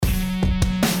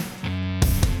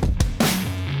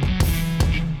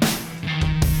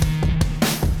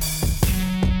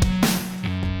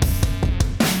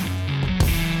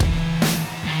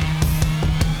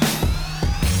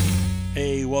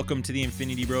welcome to the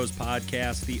Infinity Bros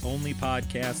podcast, the only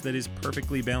podcast that is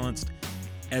perfectly balanced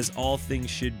as all things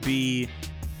should be.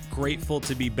 Grateful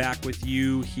to be back with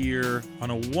you here on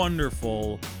a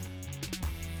wonderful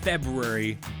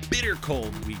February bitter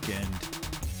cold weekend.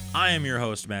 I am your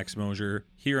host, Max Mosier,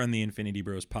 here on the Infinity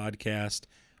Bros podcast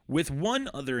with one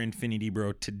other Infinity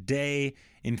Bro today,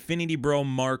 Infinity Bro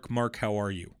Mark. Mark, how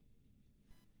are you?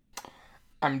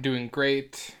 I'm doing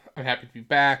great. I'm happy to be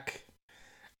back.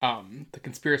 The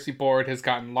conspiracy board has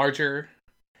gotten larger,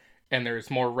 and there's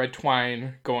more red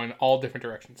twine going all different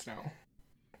directions now.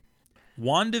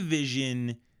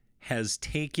 WandaVision has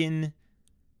taken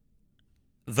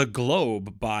the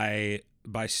globe by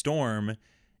storm,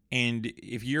 and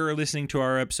if you're listening to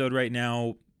our episode right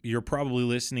now, you're probably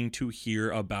listening to hear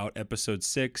about episode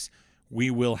 6. We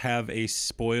will have a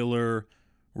spoiler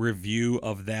review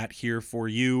of that here for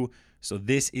you. So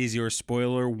this is your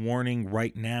spoiler warning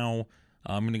right now.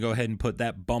 I'm going to go ahead and put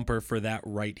that bumper for that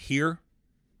right here.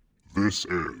 This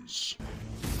is...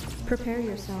 Prepare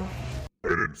yourself.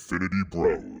 An Infinity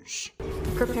Bros.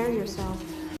 Prepare yourself.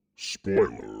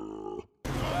 Spoiler.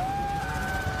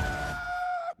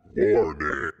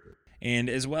 Warning. And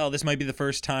as well, this might be the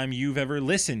first time you've ever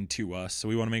listened to us, so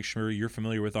we want to make sure you're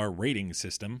familiar with our rating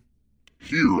system.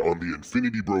 Here on the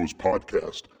Infinity Bros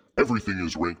podcast, everything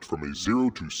is ranked from a 0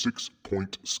 to 6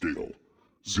 point scale.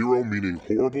 0 meaning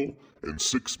horrible, and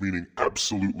 6 meaning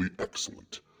absolutely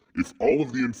excellent. If all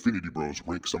of the Infinity Bros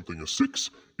rank something a 6,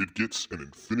 it gets an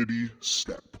infinity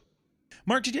step.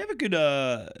 Mark, did you have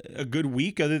a good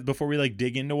week before we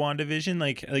dig into WandaVision?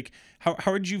 Like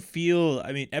how did you feel?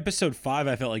 I mean, episode 5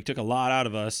 I felt like took a lot out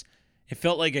of us. It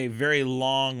felt like a very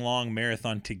long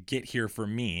marathon to get here for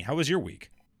me. How was your week?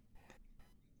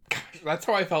 That's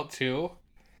how I felt too.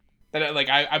 That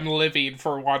I'm living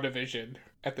for WandaVision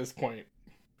at this point.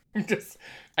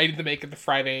 I need to make it the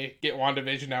Friday, get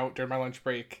WandaVision out during my lunch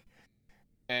break,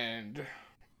 and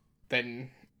then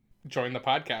join the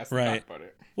podcast and talk about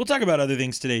it. We'll talk about other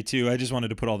things today too. I just wanted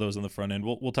to put all those on the front end.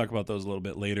 We'll talk about those a little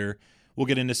bit later. We'll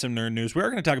get into some nerd news. We are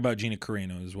going to talk about Gina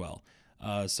Carano as well.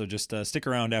 So just stick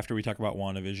around after we talk about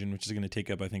WandaVision, which is going to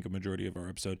take up, I think, a majority of our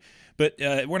episode. But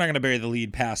we're not going to bury the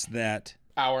lead past that.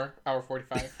 Hour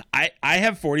 45. I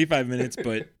have 45 minutes,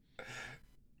 but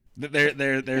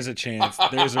there's a chance.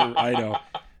 I know.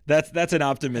 That's an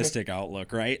optimistic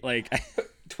outlook, right?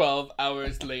 12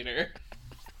 hours later.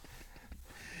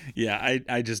 Yeah,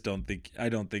 I just don't think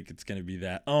it's going to be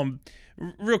that.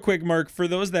 Real quick, Mark, for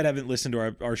those that haven't listened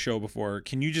to our show before,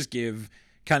 can you just give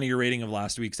kind of your rating of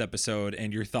last week's episode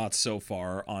and your thoughts so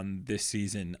far on this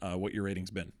season, what your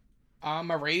rating's been?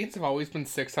 My ratings have always been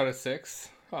 6 out of 6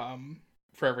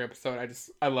 for every episode.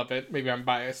 I love it. Maybe I'm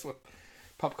biased with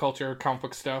pop culture, comic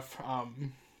book stuff.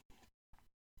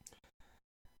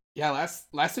 Yeah,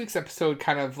 last week's episode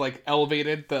kind of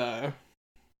elevated the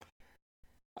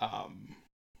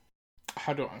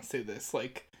how do I want to say this?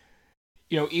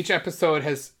 Each episode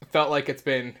has felt like it's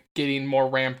been getting more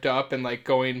ramped up and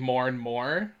going more and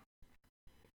more,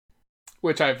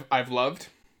 which I've loved.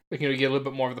 You get a little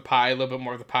bit more of the pie, a little bit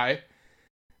more of the pie.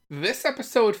 This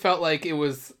episode felt like it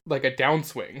was a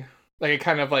downswing. It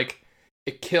kind of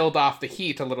it killed off the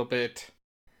heat a little bit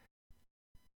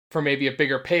for maybe a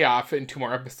bigger payoff in 2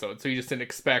 more episodes. So you just didn't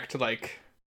expect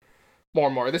more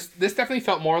and more. This definitely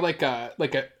felt more like a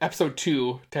episode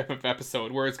 2 type of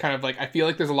episode, where it's kind of I feel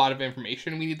like there's a lot of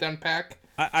information we need to unpack.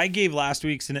 I gave last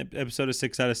week's an episode a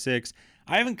 6 out of 6.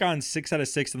 I haven't gone 6 out of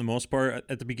 6 for the most part.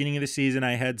 At the beginning of the season,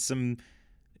 I had some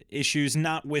issues,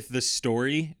 not with the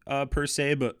story per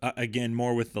se, but again,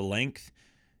 more with the length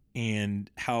and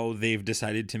how they've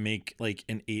decided to make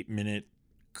an 8-minute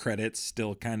credits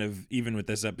still kind of, even with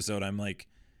this episode, I'm like,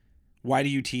 why do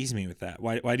you tease me with that?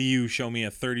 Why do you show me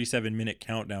a 37-minute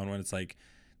countdown when it's this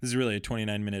is really a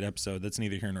 29-minute episode? That's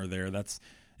neither here nor there. That's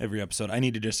every episode. I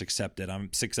need to just accept it.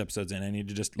 I'm 6 episodes in. I need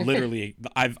to just literally,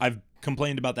 I've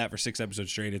complained about that for 6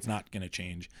 episodes straight. It's not going to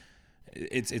change.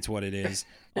 It's what it is.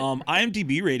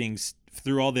 IMDb ratings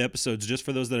through all the episodes, just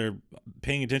for those that are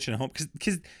paying attention at home,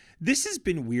 because this has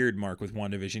been weird, Mark, with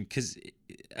WandaVision, because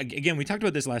again, we talked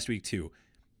about this last week too.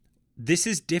 This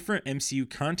is different MCU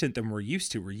content than we're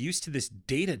used to. We're used to this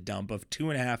data dump of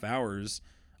 2.5 hours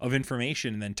of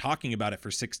information and then talking about it for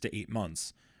 6 to 8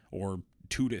 months or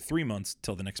 2 to 3 months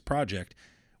till the next project.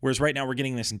 Whereas right now we're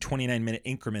getting this in 29-minute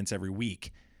increments every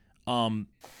week. And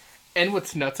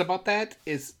what's nuts about that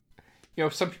is,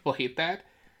 some people hate that.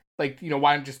 Why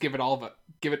don't just give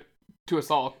it to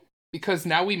us all? Because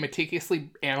now we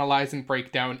meticulously analyze and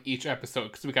break down each episode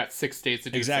because we got 6 days to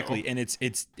do exactly, so. And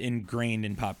it's ingrained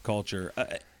in pop culture.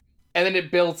 And then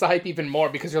it builds the hype even more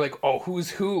because you're like, oh,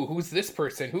 who's who? Who's this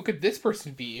person? Who could this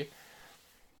person be?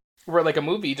 Where like a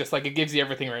movie, just like it gives you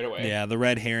everything right away. Yeah, the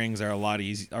red herrings are a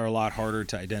lot harder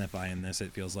to identify in this.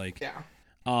 It feels like. Yeah.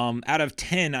 Out of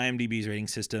 10, IMDb's rating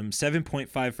system,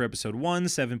 7.5 for episode 1,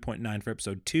 7.9 for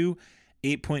episode 2,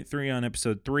 8.3 on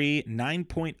episode 3,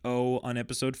 9.0 on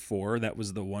episode 4. That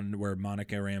was the one where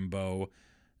Monica Rambeau,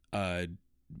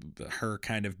 her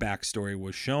kind of backstory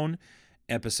was shown.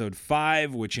 Episode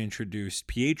 5, which introduced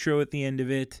Pietro at the end of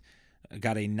it,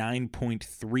 got a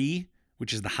 9.3,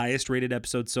 which is the highest rated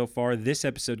episode so far. This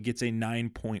episode gets a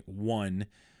 9.1.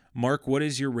 Mark, what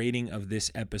is your rating of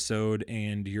this episode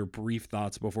and your brief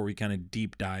thoughts before we kind of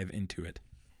deep dive into it?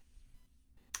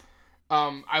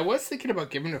 I was thinking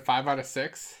about giving it a 5 out of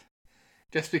 6,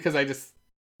 just because I just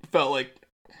felt like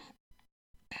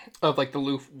of like the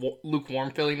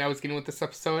lukewarm feeling I was getting with this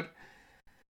episode.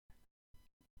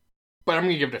 But I'm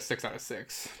gonna give it a 6 out of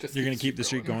 6. Just You're gonna keep the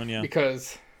streak going, yeah?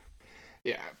 Because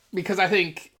I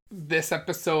think this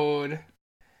episode,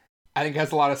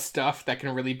 has a lot of stuff that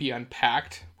can really be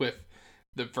unpacked with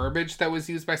the verbiage that was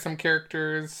used by some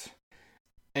characters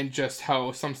and just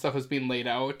how some stuff was being laid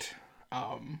out.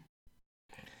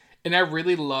 And I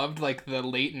really loved like the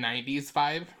late 90s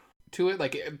vibe to it.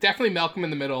 Like definitely Malcolm in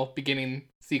the Middle beginning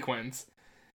sequence.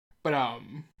 But I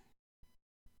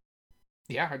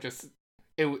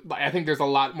think there's a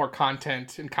lot more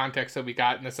content and context that we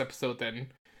got in this episode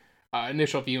than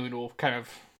initial viewing will kind of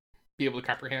be able to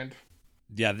comprehend.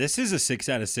 Yeah, this is a 6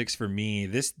 out of 6 for me.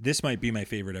 This might be my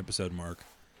favorite episode, Mark.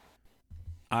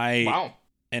 Wow.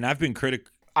 And I've been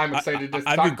I'm excited to talk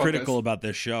I've been about critical this. about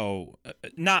this show.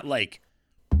 Not like,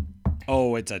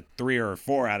 oh, it's a 3 or a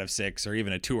 4 out of 6 or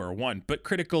even a 2 or a 1, but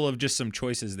critical of just some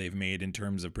choices they've made in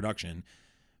terms of production.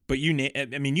 But you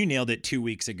nailed it 2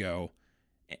 weeks ago.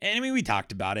 And I mean, we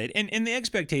talked about it. And the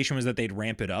expectation was that they'd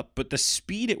ramp it up, but the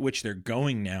speed at which they're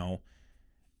going now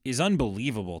is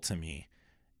unbelievable to me.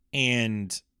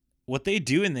 And what they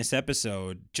do in this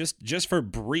episode, just for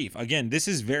brief, again, this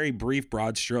is very brief,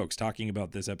 broad strokes talking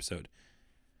about this episode.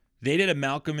 They did a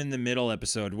Malcolm in the Middle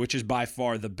episode, which is by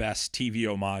far the best TV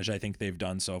homage I think they've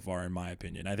done so far, in my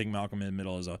opinion. I think Malcolm in the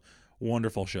Middle is a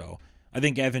wonderful show. I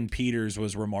think Evan Peters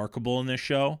was remarkable in this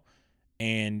show.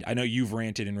 And I know you've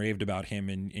ranted and raved about him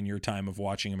in your time of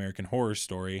watching American Horror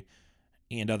Story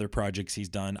and other projects he's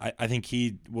done. I think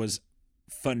he was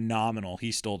phenomenal.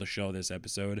 He stole the show this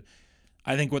episode.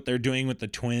 I think what they're doing with the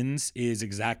twins is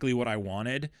exactly what I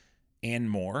wanted and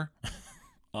more.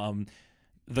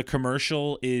 The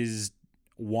commercial is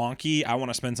wonky. I want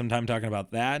to spend some time talking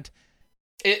about that.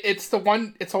 It's the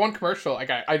one commercial, like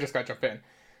I just got to jump in,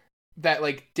 that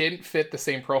like didn't fit the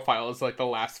same profile as like the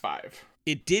last 5.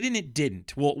 It did and it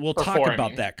didn't. We'll talk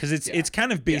about that because it's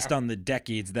kind of based on the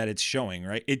decades that it's showing,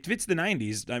 right? It fits the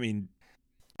 90s. I mean,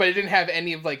 but it didn't have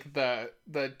any of like the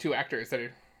 2 actors that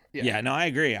are. Yeah, no, I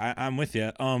agree. I'm with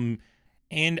you.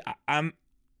 And I'm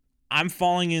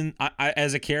falling in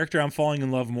as a character. I'm falling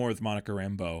in love more with Monica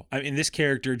Rambeau. I mean, this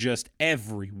character just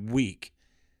every week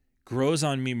grows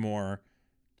on me more.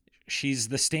 She's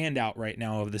the standout right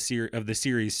now of the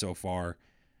series so far.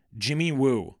 Jimmy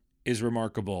Woo is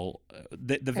remarkable.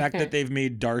 The fact that they've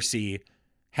made Darcy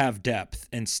have depth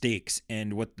and stakes,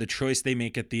 and what the choice they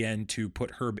make at the end to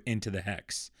put her into the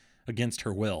hex against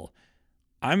her will.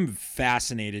 I'm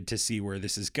fascinated to see where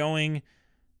this is going.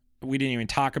 We didn't even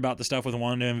talk about the stuff with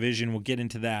WandaVision. We'll get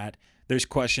into that. There's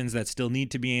questions that still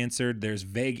need to be answered. There's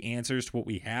vague answers to what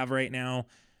we have right now.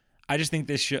 I just think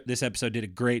this episode did a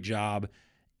great job,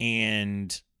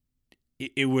 and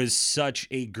it was such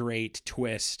a great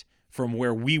twist from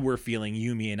where we were feeling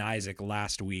Yumi and Isaac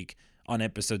last week on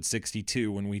episode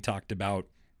 62 when we talked about,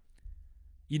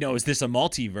 is this a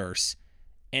multiverse?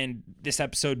 And this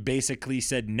episode basically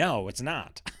said, no, it's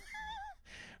not.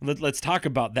 Let's talk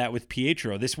about that with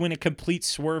Pietro. This went a complete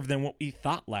swerve than what we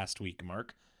thought last week,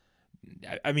 Mark.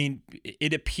 I mean,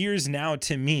 it appears now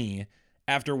to me,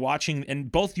 after watching,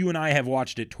 and both you and I have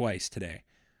watched it twice today,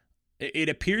 it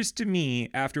appears to me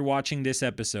after watching this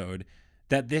episode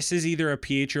that this is either a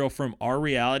Pietro from our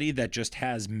reality that just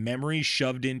has memories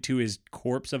shoved into his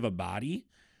corpse of a body,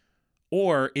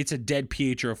 or it's a dead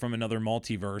Pietro from another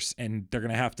multiverse, and they're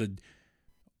going to have to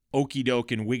okey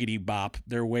doke and wiggity bop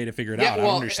their way to figure it out. I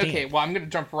don't understand. Okay, well, I'm going to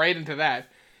jump right into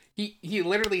that. He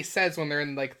literally says when they're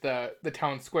in like the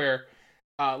town square,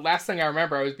 last thing I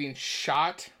remember, I was being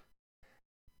shot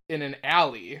in an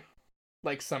alley,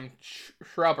 like some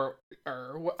shrub or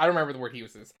I don't remember the word he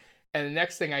uses. And the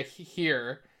next thing I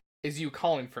hear is you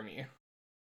calling for me.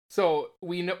 So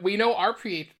we know our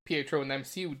Pietro in the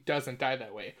MCU doesn't die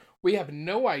that way. We have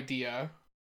no idea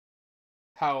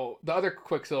how the other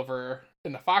Quicksilver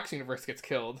in the Fox universe gets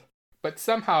killed, but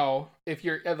somehow if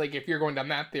you're going down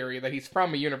that theory that he's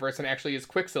from a universe and actually is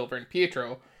Quicksilver and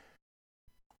Pietro,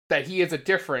 that he is a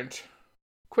different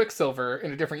Quicksilver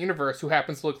in a different universe who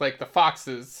happens to look like the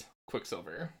Fox's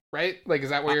Quicksilver, right? Like, is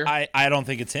that where I don't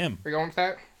think it's him. you're going with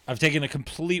that? I've taken a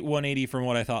complete 180 from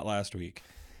what I thought last week.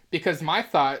 Because my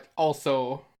thought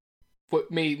also, what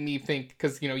made me think,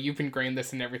 because, you've ingrained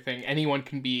this and everything, anyone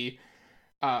can be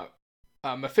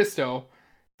Mephisto,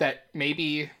 that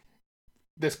maybe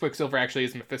this Quicksilver actually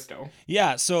is Mephisto.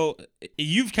 Yeah, so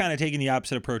you've kind of taken the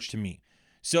opposite approach to me.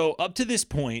 So up to this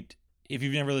point, if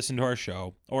you've never listened to our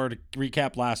show, or to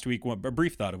recap last week, a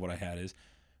brief thought of what I had is,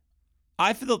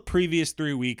 I, for the previous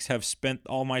 3 weeks, have spent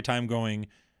all my time going,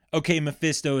 okay,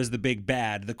 Mephisto is the big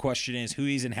bad. The question is who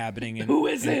he's inhabiting and who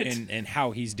is it? And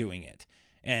how he's doing it.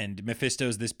 And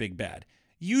Mephisto's this big bad.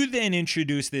 You then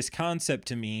introduced this concept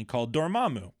to me called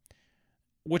Dormammu,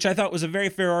 which I thought was a very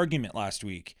fair argument last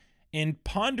week. In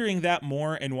pondering that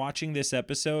more and watching this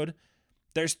episode,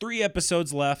 there's 3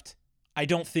 episodes left. I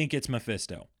don't think it's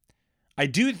Mephisto. I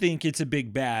do think it's a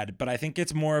big bad, but I think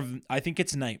it's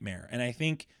Nightmare. And I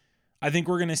think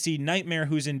we're going to see Nightmare,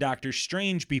 who's in Doctor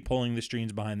Strange, be pulling the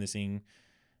strings behind the scene.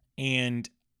 And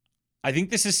I think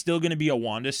this is still going to be a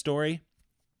Wanda story.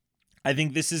 I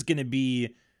think this is going to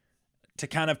be, to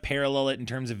kind of parallel it in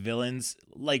terms of villains,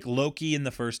 like Loki in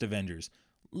the first Avengers.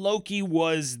 Loki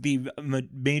was the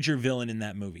major villain in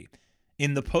that movie.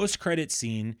 In the post-credit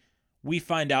scene, we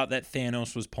find out that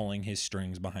Thanos was pulling his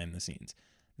strings behind the scenes.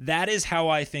 That is how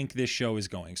I think this show is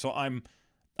going. So I'm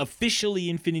officially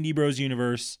Infinity Bros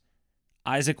universe.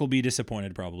 Isaac will be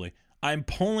disappointed probably. I'm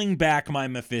pulling back my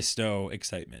Mephisto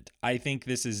excitement. I think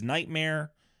this is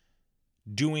Nightmare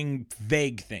doing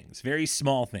vague things, very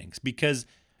small things, because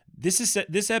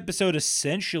this episode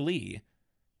essentially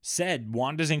said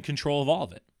Wanda's in control of all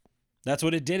of it. That's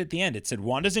what it did at the end. It said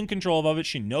Wanda's in control of all of it.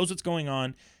 She knows what's going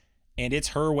on, and it's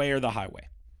her way or the highway.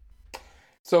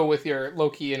 So with your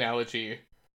Loki analogy,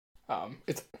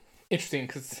 it's interesting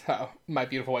because my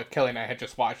beautiful wife Kelly and I had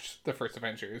just watched the first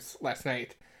Avengers last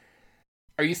night.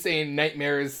 Are you saying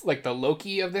Nightmare is like the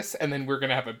Loki of this, and then we're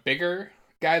going to have a bigger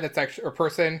guy that's actually, or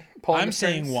person pulling the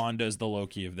strings? I'm saying Wanda's the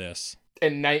Loki of this.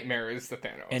 And Nightmare is the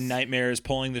Thanos. And Nightmare is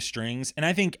pulling the strings. And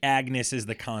I think Agnes is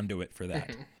the conduit for that.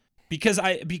 Mm-hmm.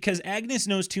 Because Agnes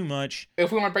knows too much.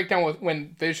 If we want to break down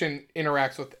when Vision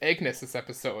interacts with Agnes this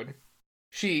episode,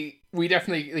 we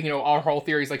definitely, our whole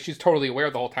theory is like she's totally aware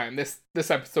the whole time. This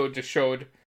episode just showed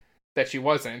that she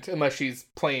wasn't, unless she's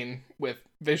playing with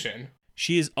Vision.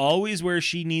 She is always where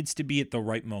she needs to be at the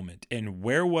right moment. And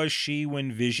where was she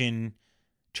when Vision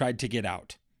tried to get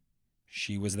out?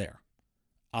 She was there.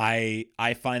 I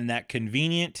find that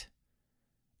convenient.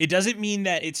 It doesn't mean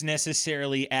that it's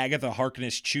necessarily Agatha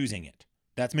Harkness choosing it.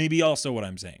 That's maybe also what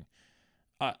I'm saying.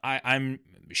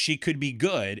 She could be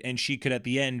good, and she could at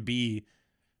the end be,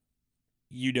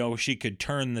 she could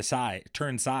turn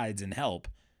sides and help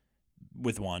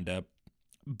with Wanda.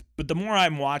 But the more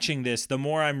I'm watching this, the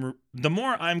more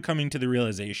I'm coming to the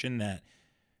realization that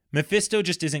Mephisto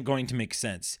just isn't going to make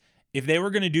sense. If they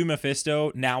were going to do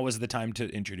Mephisto, now was the time to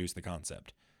introduce the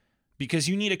concept. Because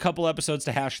you need a couple episodes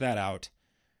to hash that out.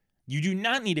 You do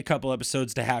not need a couple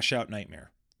episodes to hash out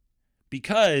Nightmare.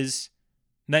 Because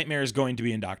Nightmare is going to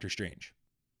be in Doctor Strange.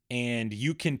 And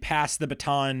you can pass the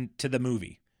baton to the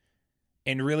movie.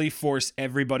 And really force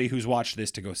everybody who's watched this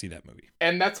to go see that movie.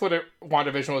 And that's what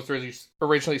WandaVision was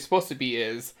originally supposed to be,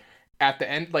 is at the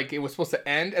end, like it was supposed to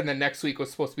end, and then next week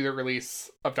was supposed to be the release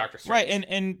of Doctor Strange. Right,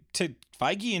 and to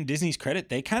Feige and Disney's credit,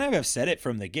 they kind of have said it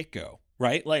from the get-go,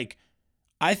 right? Like,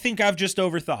 I think I've just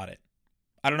overthought it.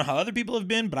 I don't know how other people have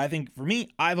been, but I think for me,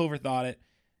 I've overthought it,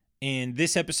 and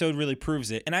this episode really proves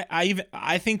it. And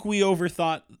I think we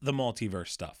overthought the multiverse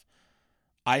stuff.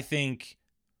 I think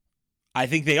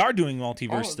they are doing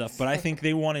multiverse stuff, but I think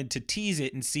they wanted to tease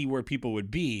it and see where people would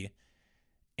be,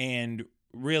 and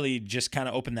really just kind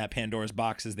of open that Pandora's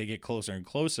box as they get closer and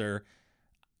closer.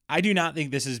 I do not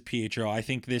think this is Pietro. I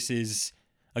think this is,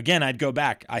 again, I'd go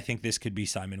back. I think this could be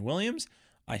Simon Williams.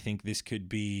 I think this could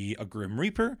be a Grim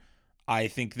Reaper. I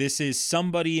think this is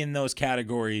somebody in those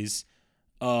categories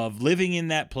of living in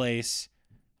that place,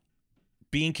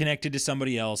 being connected to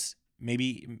somebody else.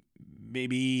 Maybe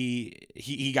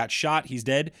he got shot. He's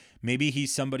dead. Maybe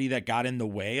he's somebody that got in the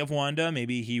way of Wanda.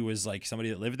 Maybe he was like somebody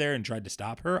that lived there and tried to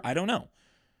stop her. I don't know.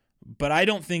 But I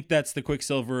don't think that's the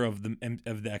Quicksilver of the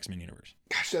X-Men universe.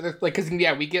 Gosh, like, because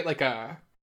we get like a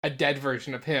dead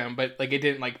version of him, but like it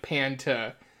didn't like pan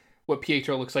to what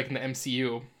Pietro looks like in the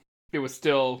MCU. It was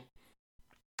still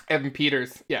Evan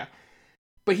Peters, yeah.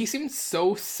 But he seems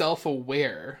so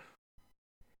self-aware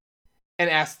and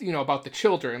asks, about the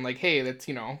children, like, hey, that's,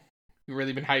 you've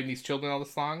really been hiding these children all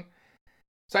this long.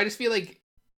 So I just feel like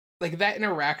that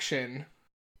interaction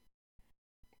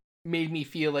made me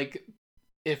feel like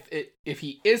if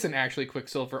he isn't actually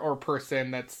Quicksilver, or a person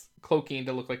that's cloaking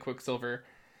to look like Quicksilver,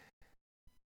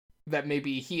 that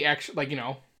maybe he actually,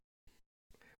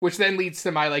 which then leads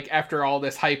to my, after all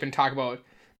this hype and talk about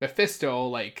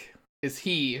Mephisto, is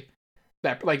he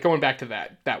that, going back to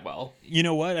that well? You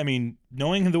know what? I mean,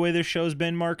 knowing the way this show's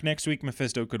been, Mark, next week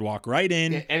Mephisto could walk right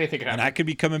in. Yeah, anything could happen. And I could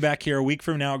be coming back here a week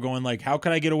from now going how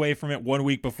could I get away from it 1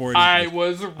 week before it I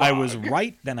was wrong. I was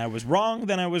right, then I was wrong,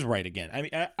 then I was right again. I mean,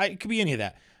 it could be any of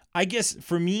that. I guess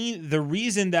for me, the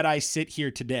reason that I sit here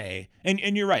today, and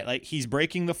you're right, he's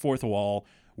breaking the fourth wall.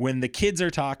 When the kids are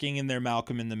talking in their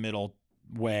Malcolm in the Middle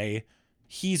way,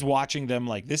 he's watching them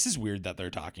this is weird that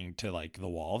they're talking to the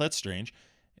wall. That's strange.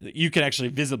 You can actually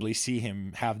visibly see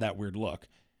him have that weird look.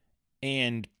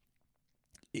 And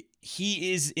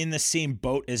he is in the same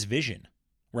boat as Vision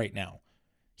right now.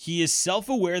 He is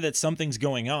self-aware that something's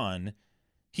going on.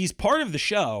 He's part of the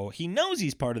show. He knows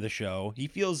he's part of the show. He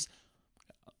feels,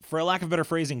 for a lack of better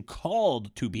phrasing,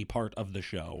 called to be part of the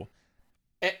show.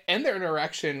 And their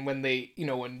interaction when they,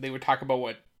 when they would talk about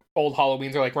what old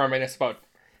Halloweens are remind us about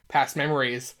past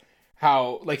memories,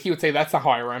 how, he would say, that's not how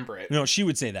I remember it. No, she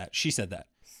would say that. She said that.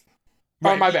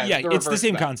 Oh, my bad. Yeah, it's the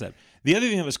same concept. The other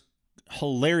thing that was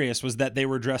hilarious was that they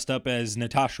were dressed up as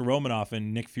Natasha Romanoff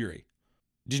and Nick Fury.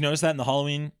 Did you notice that in the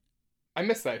Halloween? I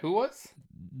missed that. Who was?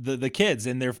 The kids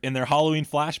in their Halloween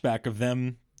flashback of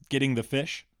them getting the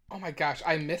fish. Oh my gosh,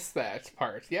 I missed that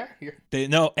part. Yeah.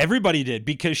 Everybody did,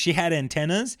 because she had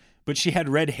antennas, but she had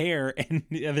red hair, and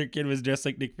the other kid was dressed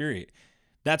like Nick Fury.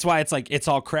 That's why it's it's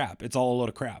all crap. It's all a load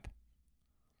of crap.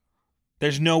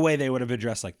 There's no way they would have been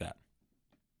dressed like that.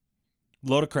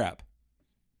 Load of crap.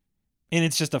 And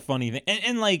it's just a funny thing.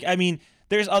 And I mean,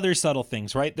 there's other subtle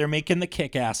things, right? They're making the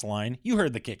kick-ass line. You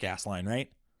heard the kick-ass line,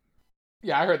 right?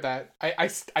 Yeah, I heard that.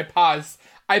 I paused.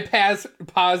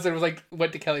 Paused and was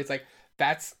went to Kelly. It's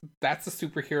that's the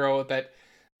superhero that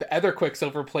the other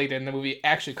Quicksilver played in the movie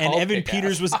actually called. And Evan Kick-Ass.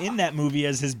 Peters was in that movie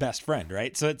as his best friend,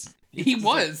 right? So it's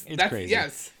That's crazy.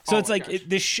 Yes. So Oh it's my gosh.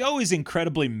 this show is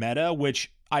incredibly meta,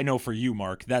 which I know for you,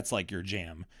 Mark, that's your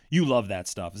jam. You love that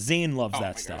stuff. Zane loves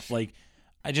that stuff. Gosh.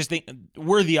 I just think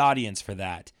we're the audience for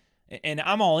that. And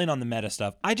I'm all in on the meta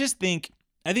stuff. I think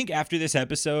after this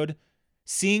episode,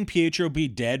 seeing Pietro be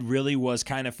dead really was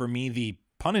kind of, for me, the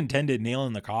pun intended nail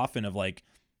in the coffin of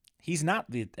he's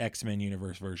not the X-Men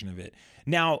universe version of it.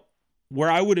 Now, where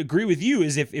I would agree with you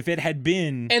is if it had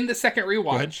been... And the second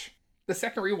rewatch,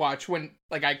 when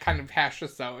I kind of hashed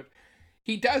this out,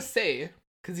 he does say,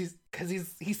 because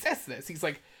he says this, he's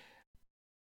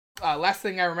last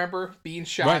thing I remember, being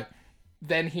shot, right,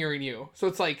 then hearing you. So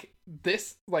it's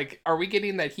this, are we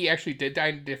getting that he actually did die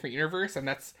in a different universe, and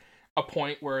that's a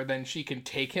point where then she can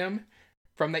take him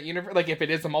from that universe? If it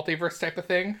is a multiverse type of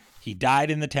thing? He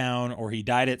died in the town, or he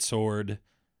died at Sword.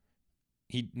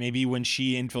 Maybe when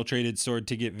she infiltrated Sword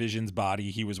to get Vision's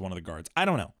body, he was one of the guards. I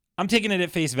don't know. I'm taking it at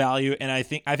face value, and I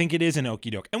think it is an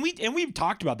okie doke. And we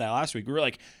talked about that last week. We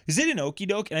were is it an okie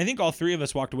doke? And I think all three of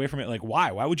us walked away from it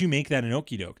why? Why would you make that an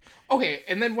okie doke? Okay,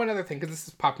 and then one other thing, because this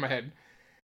has popped in my head.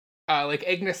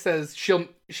 Agnes says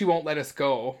she won't let us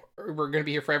go. Or we're gonna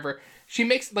be here forever. She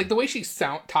makes the way she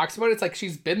talks about it, it's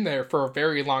she's been there for a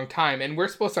very long time, and we're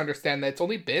supposed to understand that it's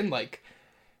only been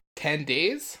 10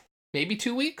 days, maybe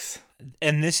 2 weeks.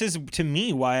 And this is, to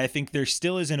me, why I think there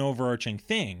still is an overarching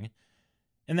thing,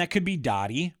 and that could be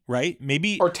Dottie, right?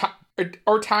 Maybe or time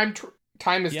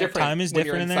is different. Time is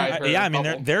different in there. Yeah, I mean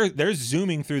bubble. they're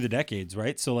zooming through the decades,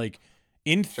 right? So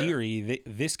in theory,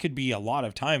 this could be a lot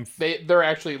of time. They're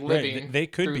actually living. Right, they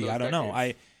could be. I don't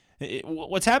know.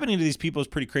 What's happening to these people is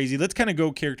pretty crazy. Let's kind of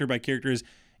go character by character.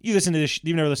 You listen to this.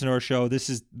 You've never listened to our show. This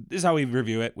is how we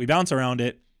review it. We bounce around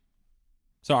it.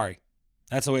 Sorry,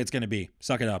 that's the way it's going to be.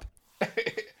 Suck it up.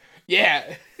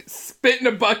 Yeah, spit in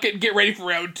a bucket and get ready for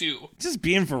round 2. Just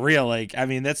being for real.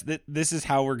 This is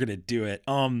how we're going to do it.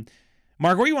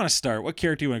 Mark, where do you want to start? What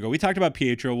character do you want to go? We talked about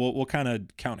Pietro. We'll kind of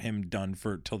count him done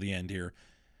for till the end here.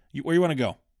 Where you want to go?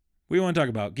 What do you want to talk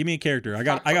about? Give me a character. I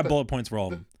got bullet points for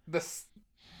all of them.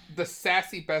 The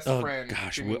sassy best friend.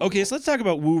 Gosh. Okay, so let's talk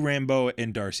about Wu Rambo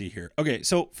and Darcy here. Okay,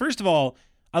 so first of all,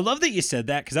 I love that you said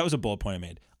that, because that was a bullet point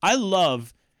I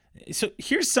made. So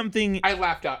here's something I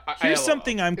laughed out. Here's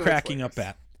something I'm cracking up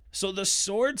at. So the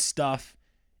sword stuff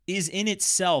is in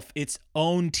itself its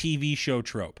own TV show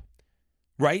trope,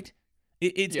 right?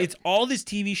 It's all this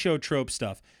TV show trope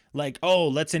stuff.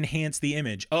 Let's enhance the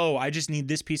image. Oh, I just need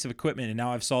this piece of equipment, and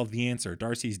now I've solved the answer.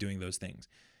 Darcy's doing those things.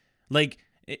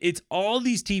 It's all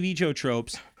these TV show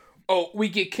tropes. Oh, we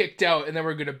get kicked out and then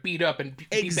we're gonna beat up and be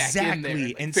back in there and,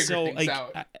 like, and figure so things like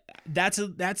out.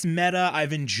 that's meta.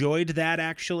 I've enjoyed that,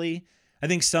 actually. I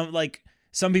think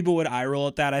some people would eye roll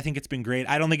at that. I think it's been great.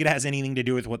 I don't think it has anything to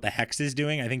do with what the Hex is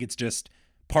doing. I think it's just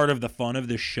part of the fun of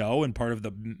the show and part of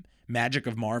the magic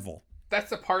of Marvel.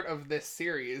 That's a part of this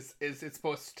series, is it's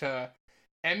supposed to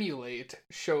emulate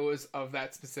shows of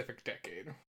that specific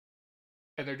decade.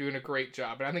 And they're doing a great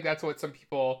job. And I think that's what some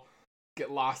people get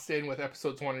lost in with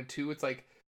episodes 1 and 2. It's like,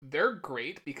 they're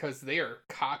great because they are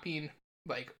copying,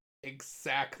 like,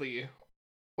 exactly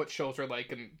what shows are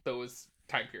like in those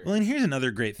time periods. Well, and here's another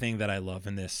great thing that I love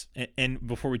in this. And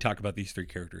before we talk about these three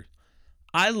characters,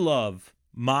 I love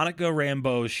Monica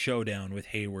Rambeau's showdown with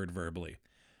Hayward verbally.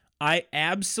 I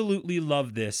absolutely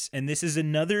love this. And this is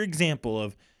another example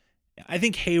of, I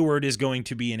think Hayward is going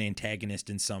to be an antagonist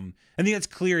in some. I think that's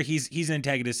clear. He's an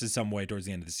antagonist in some way towards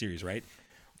the end of the series, right?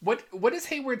 What does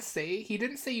Hayward say? He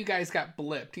didn't say you guys got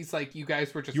blipped. He's like, you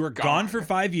guys were just You were gone for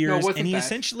 5 years, no, and he that.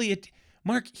 essentially,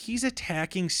 Mark, he's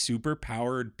attacking super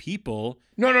powered people.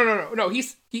 No.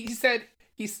 He said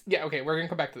yeah. Okay, we're gonna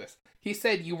come back to this. He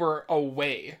said you were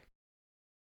away.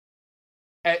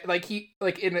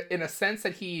 In a sense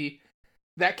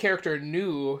that character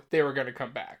knew they were gonna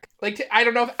come back. Like, I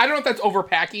don't know if that's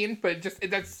overpacking, but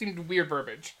that seemed weird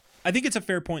verbiage. I think it's a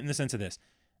fair point in the sense of this.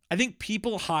 I think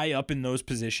people high up in those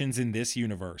positions in this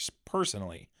universe,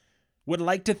 personally, would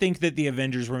like to think that the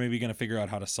Avengers were maybe going to figure out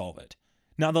how to solve it.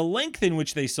 Now, the length in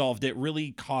which they solved it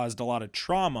really caused a lot of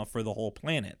trauma for the whole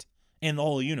planet and the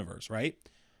whole universe, right?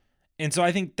 And so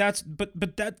I think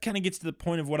but that kind of gets to the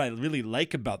point of what I really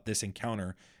like about this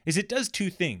encounter, is it does three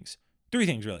things,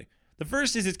 really. The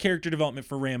first is its character development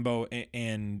for Rambeau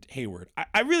and Hayward.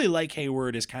 I really like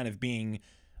Hayward as kind of being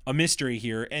a mystery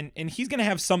here, and he's going to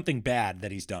have something bad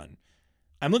that he's done.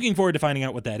 I'm looking forward to finding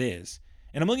out what that is,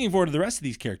 and I'm looking forward to the rest of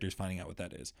these characters finding out what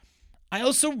that is. I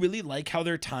also really like how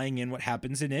they're tying in what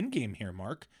happens in Endgame here,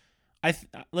 Mark.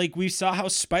 Like, we saw how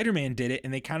Spider-Man did it,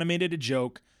 and they kind of made it a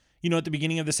joke. You know, at the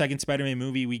beginning of the second Spider-Man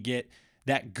movie, we get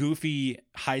that goofy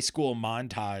high school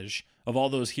montage of all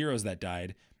those heroes that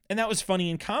died, and that was funny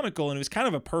and comical, and it was kind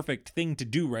of a perfect thing to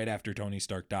do right after Tony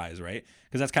Stark dies, right?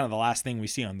 Because that's kind of the last thing we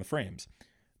see on the frames.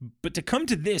 But to come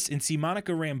to this and see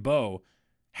Monica Rambeau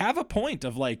have a point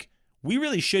of, like, we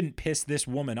really shouldn't piss this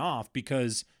woman off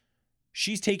because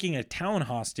she's taking a town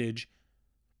hostage.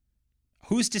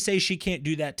 Who's to say she can't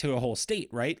do that to a whole state,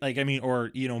 right? Like, I mean, or,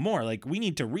 you know, more. Like, we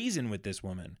need to reason with this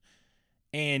woman.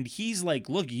 And he's like,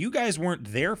 look, you guys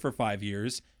weren't there for 5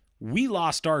 years. We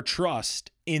lost our trust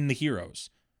in the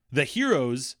heroes. The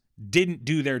heroes didn't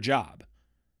do their job.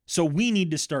 So we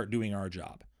need to start doing our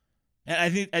job.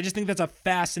 And I just think that's a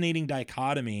fascinating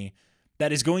dichotomy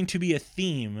that is going to be a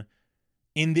theme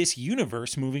in this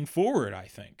universe moving forward, I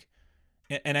think.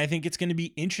 And I think it's going to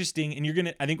be interesting,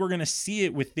 and I think we're going to see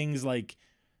it with things like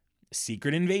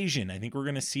Secret Invasion. I think we're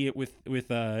going to see it with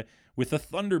the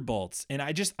Thunderbolts. And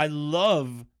I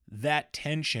love that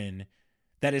tension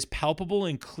that is palpable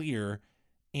and clear,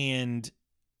 and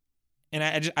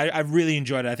I really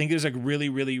enjoyed it. I think there's a really,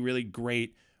 really, really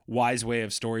great, wise way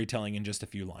of storytelling in just a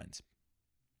few lines.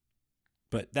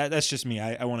 But that's just me.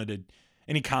 I wanted to.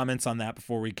 Any comments on that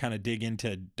before we kind of dig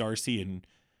into Darcy and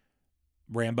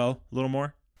Rambeau a little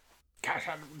more? Gosh,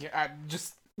 I'm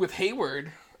just with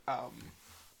Hayward. I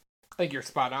think you're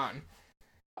spot on.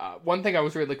 One thing I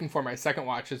was really looking for my second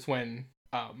watch is when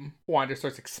Wanda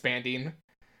starts expanding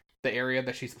the area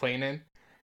that she's playing in,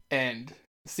 and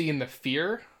seeing the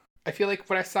fear. I feel like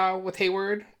what I saw with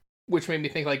Hayward, which made me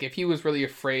think, like, if he was really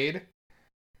afraid,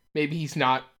 maybe he's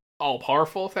not all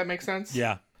powerful, if that makes sense.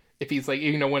 Yeah. If he's like,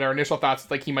 you know, when our initial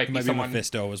thoughts, like, he might be someone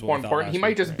Mephisto as well, more important. He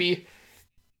might just be,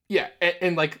 yeah.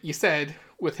 And like you said,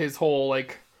 with his whole,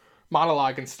 like,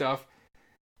 monologue and stuff,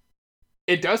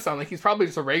 it does sound like he's probably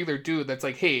just a regular dude that's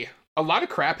like, hey, a lot of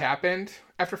crap happened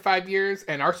after 5 years,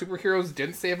 and our superheroes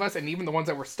didn't save us, and even the ones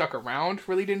that were stuck around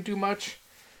really didn't do much.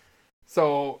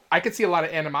 So I could see a lot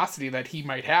of animosity that he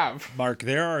might have. Mark,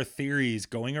 there are theories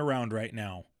going around right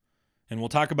now, and we'll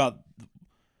talk about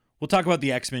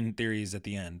the X-Men theories at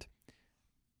the end,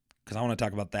 because I want to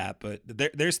talk about that. But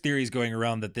there's theories going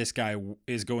around that this guy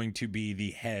is going to be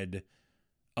the head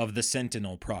of the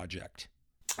Sentinel Project.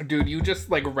 Dude, you just,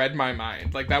 like, read my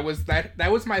mind. Like, that was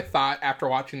my thought after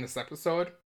watching this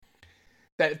episode.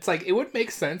 That it's like, it would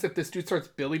make sense if this dude starts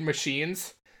building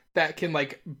machines that can,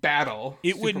 like, battle.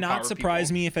 It would not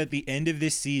surprise me if at the end of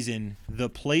this season, the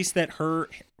place that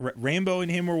Rambeau and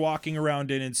him were walking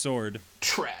around in Sword,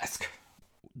 Trask,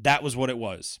 that was what it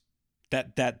was.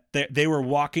 That they were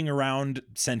walking around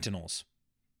Sentinels.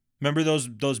 Remember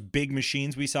those big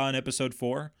machines we saw in episode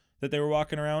 4 that they were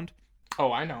walking around?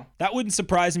 Oh, I know. That wouldn't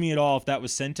surprise me at all if that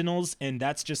was Sentinels, and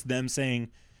that's just them saying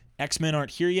X-Men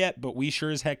aren't here yet, but we sure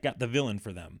as heck got the villain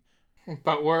for them.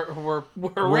 But we're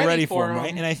ready for them,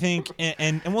 right? And I think,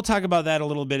 and we'll talk about that a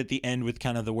little bit at the end with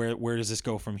kind of the where does this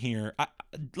go from here.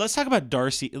 Let's talk about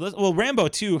Darcy. Rambo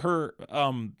too.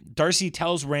 Darcy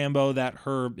tells Rambo that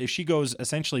if she goes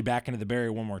essentially back into the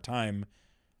barrier one more time,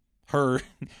 her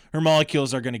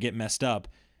molecules are going to get messed up.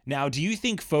 Now, do you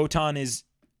think Photon is?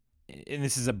 And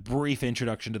this is a brief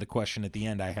introduction to the question at the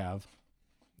end I have,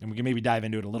 and we can maybe dive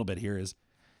into it a little bit here.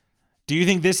 Do you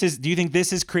think this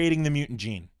is creating the mutant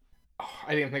gene? Oh,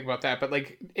 I didn't think about that, but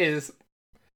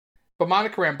but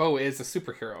Monica Rambeau is a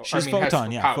superhero. She's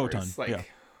Photon, yeah, Photon, yeah.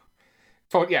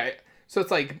 So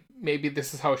it's like maybe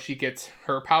this is how she gets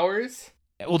her powers.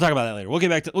 We'll talk about that later. We'll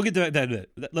get to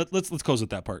that. Let's close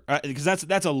with that part because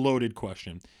that's a loaded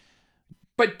question.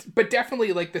 But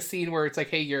definitely like the scene where it's like,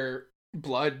 hey, your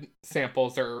blood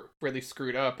samples are really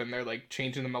screwed up and they're like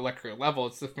changing the molecular level.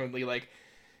 It's definitely like.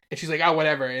 And she's like, oh,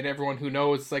 whatever. And everyone who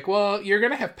knows is like, well, you're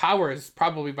going to have powers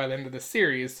probably by the end of the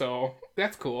series. So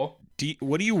that's cool.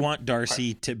 What do you want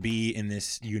Darcy to be in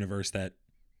this universe that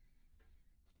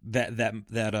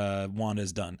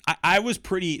Wanda's done? I was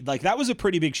pretty, like, that was a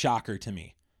pretty big shocker to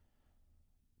me.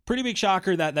 Pretty big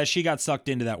shocker that she got sucked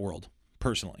into that world,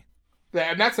 personally.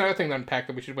 And that's another thing to unpack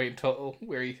that we should wait until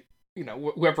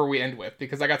whoever we end with,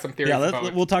 because I got some theories. Yeah,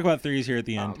 we'll talk about theories here at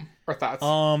the end. Or thoughts.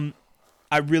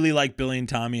 I really like Billy and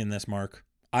Tommy in this, Mark.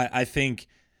 I think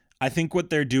what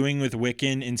they're doing with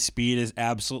Wiccan and Speed is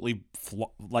absolutely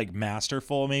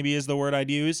masterful, maybe is the word I'd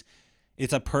use.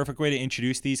 It's a perfect way to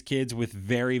introduce these kids with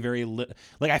very, very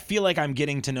I feel like I'm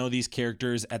getting to know these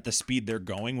characters at the speed they're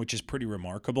going, which is pretty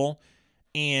remarkable.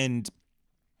 And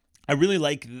I really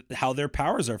like how their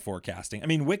powers are forecasting. I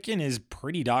mean, Wiccan is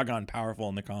pretty doggone powerful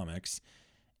in the comics.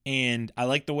 And I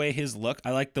like the way his look.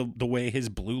 I like the way his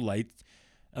blue light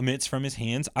emits from his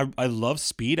hands. I love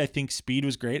Speed. I think Speed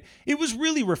was great. It was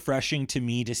really refreshing to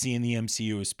me to see in the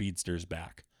MCU a Speedster's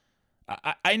back.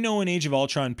 I know in Age of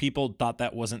Ultron people thought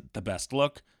that wasn't the best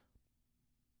look.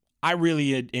 I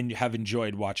really have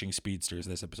enjoyed watching Speedsters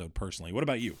this episode personally. What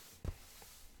about you?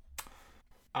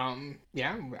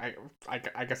 Yeah,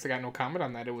 I guess I got no comment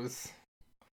on that. It was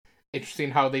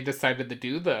interesting how they decided to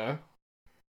do the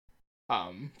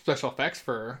special effects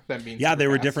for them being they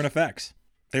were different effects.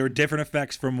 They were different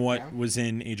effects from what was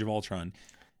in Age of Ultron.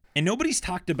 And nobody's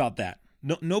talked about that.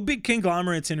 No big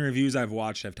conglomerates in reviews I've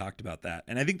watched have talked about that.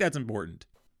 And I think that's important.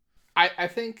 I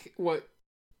think what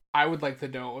I would like to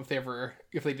know if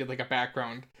they did like a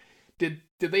background, did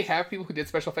they have people who did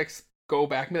special effects go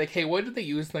back and be like, hey, what did they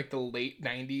use in like the late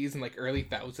 90s and like early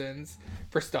thousands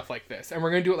for stuff like this? And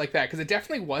we're going to do it like that. Because it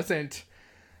definitely wasn't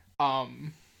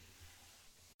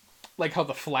like how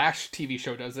the Flash TV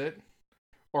show does it.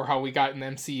 Or how we got in the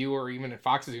MCU or even in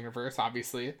Fox's universe,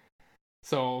 obviously.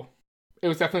 So it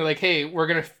was definitely like, hey, we're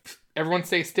going to everyone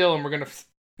stay still and we're going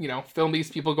to, film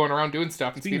these people going around doing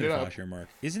stuff and speed it up. Here, Mark,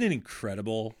 isn't it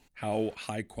incredible how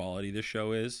high quality this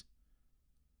show is?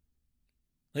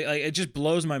 Like it just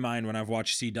blows my mind when I've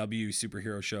watched CW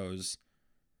superhero shows.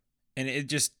 And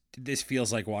this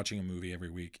feels like watching a movie every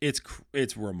week.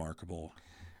 It's remarkable.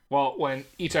 Well, when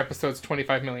each episode's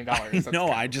 $25 million.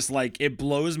 I just it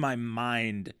blows my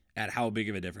mind at how big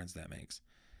of a difference that makes.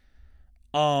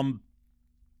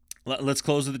 Let's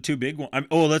close with the two big ones.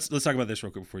 Let's talk about this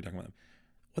real quick before we talk about them.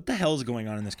 What the hell is going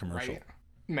on in this commercial? Right.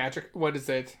 Magic. What is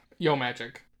it? Yo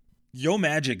Magic. Yo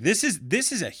Magic. This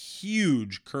is a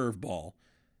huge curveball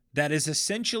that is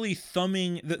essentially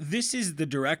thumbing. This is the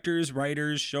directors,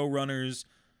 writers, showrunners,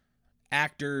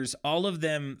 actors, all of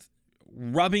them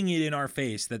rubbing it in our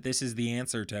face that this is the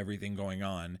answer to everything going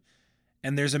on.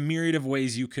 And there's a myriad of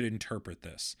ways you could interpret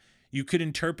this. You could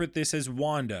interpret this as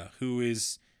Wanda, who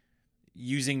is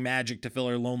using magic to fill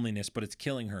her loneliness, but it's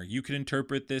killing her. You could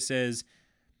interpret this as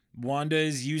Wanda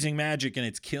is using magic and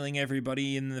it's killing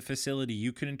everybody in the facility.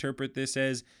 You could interpret this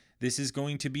as this is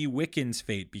going to be Wiccan's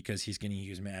fate because he's going to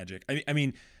use magic. I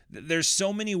mean, there's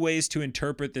so many ways to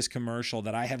interpret this commercial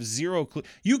that I have zero clue.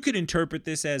 You could interpret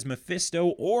this as Mephisto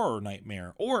or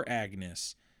Nightmare or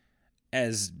Agnes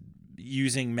as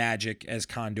using magic as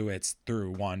conduits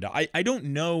through Wanda. I don't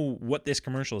know what this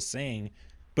commercial is saying,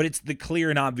 but it's the clear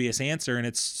and obvious answer, and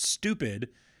it's stupid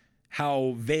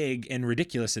how vague and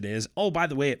ridiculous it is. Oh, by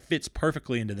the way, it fits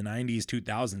perfectly into the 90s,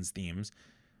 2000s themes.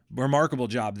 Remarkable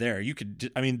job there.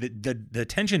 The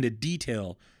attention to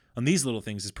detail on these little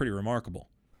things is pretty remarkable.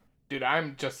 Dude,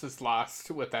 I'm just as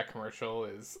lost with that commercial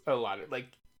as a lot of, like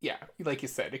you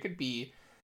said, it could be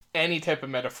any type of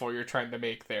metaphor you're trying to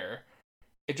make there.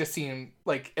 it just seemed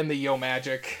like in the Yo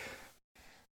Magic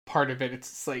part of it, it's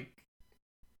just like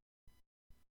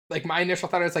my initial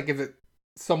thought is like, is it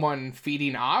someone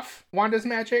feeding off Wanda's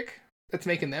magic that's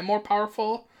making them more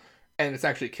powerful, and it's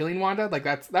actually killing Wanda? Like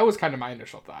that was kind of my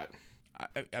initial thought.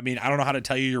 I mean, I don't know how to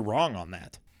tell you you're wrong on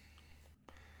that.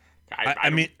 I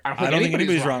don't think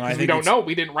anybody's wrong. I think we don't know.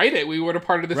 We didn't write it. We were a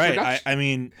part of this production. I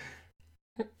mean,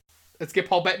 let's get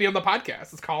Paul Bettany on the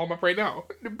podcast. Let's call him up right now.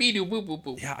 Be-do, boo, boo,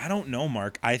 boo. Yeah, I don't know,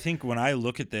 Mark. I think when I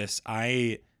look at this,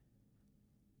 I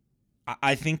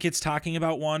think it's talking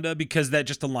about Wanda because that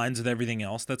just aligns with everything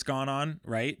else that's gone on,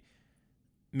 right?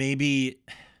 Maybe.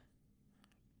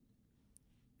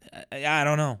 I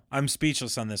don't know. I'm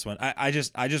speechless on this one. I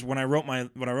just when I wrote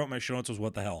my show notes was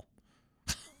what the hell.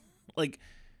 Like,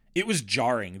 it was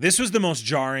jarring. This was the most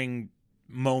jarring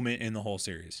moment in the whole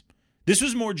series. This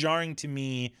was more jarring to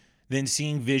me than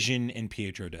seeing Vision and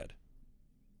Pietro dead.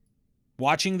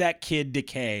 Watching that kid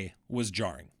decay was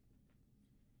jarring.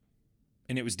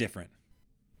 And it was different.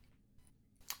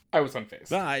 I was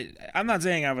unfazed. Well, I'm not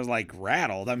saying I was like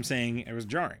rattled. I'm saying it was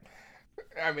jarring.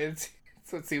 I mean,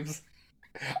 it seems.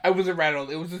 I wasn't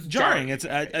rattled. It was just jarring.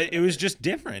 It was just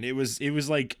different. It was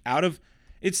like out of.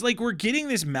 It's like we're getting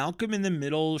this Malcolm in the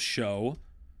Middle show,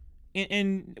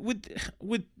 and with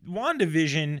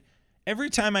WandaVision, every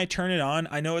time I turn it on,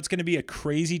 I know it's going to be a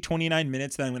crazy 29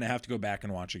 minutes that I'm going to have to go back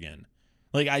and watch again.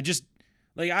 Like I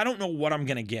don't know what I'm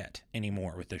going to get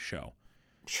anymore with this show.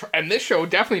 And this show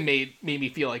definitely made me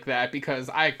feel like that because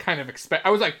I kind of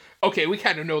I was like, okay, we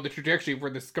kind of know the trajectory of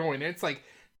where this is going. And it's like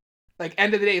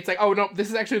end of the day, it's like, oh no, this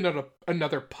is actually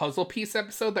another puzzle piece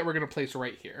episode that we're going to place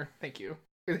right here. Thank you.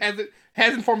 It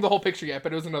hasn't formed the whole picture yet,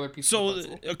 but it was another piece of the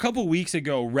puzzle. So a couple weeks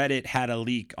ago, Reddit had a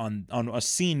leak on a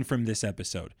scene from this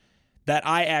episode that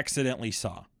I accidentally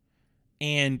saw.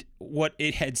 And what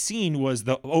it had seen was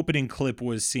the opening clip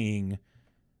was seeing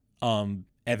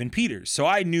Evan Peters. So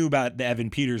I knew about the Evan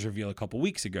Peters reveal a couple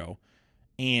weeks ago.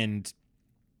 And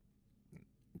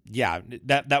yeah,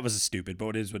 that was stupid,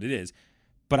 but it is what it is.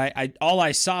 But I all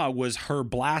I saw was her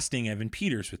blasting Evan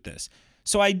Peters with this.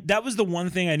 So that was the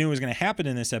one thing I knew was going to happen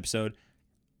in this episode.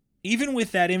 Even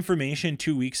with that information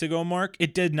 2 weeks ago, Mark,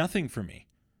 it did nothing for me.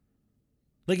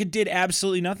 Like, it did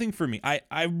absolutely nothing for me.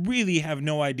 I really have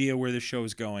no idea where the show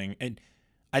is going. And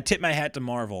I tip my hat to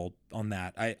Marvel on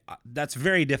that. That's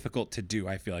very difficult to do,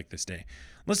 I feel like, this day.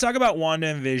 Let's talk about Wanda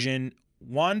and Vision.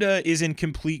 Wanda is in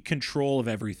complete control of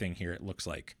everything here, it looks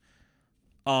like.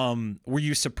 Were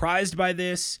you surprised by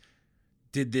this?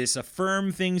 Did this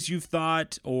affirm things you've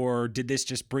thought, or did this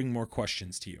just bring more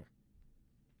questions to you?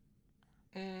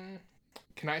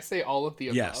 Can I say all of the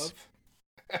above?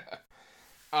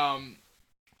 Yes.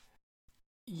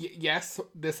 Yes,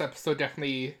 this episode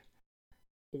definitely.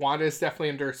 Wanda is definitely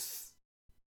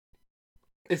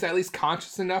is at least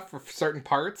conscious enough for certain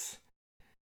parts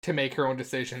to make her own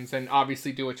decisions and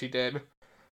obviously do what she did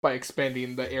by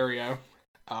expanding the area.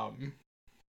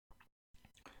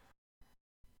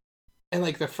 And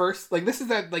like the first, like this is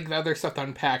that like the other stuff to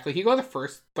unpack. Like you go the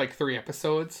first like 3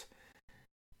 episodes,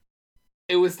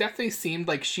 it was definitely seemed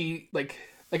like she like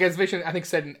as Vision I think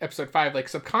said in episode 5, like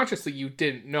subconsciously you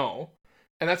didn't know,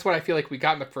 and that's what I feel like we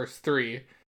got in the first 3.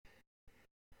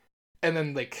 And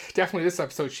then like definitely this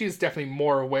episode, she's definitely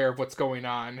more aware of what's going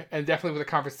on, and definitely with the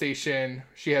conversation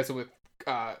she has with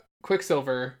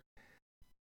Quicksilver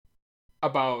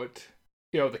about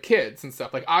the kids and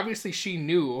stuff. Like obviously she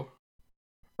knew.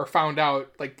 Or found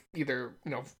out, like, either,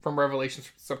 from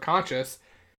revelations subconscious,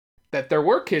 that there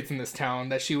were kids in this town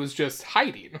that she was just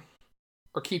hiding,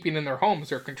 or keeping in their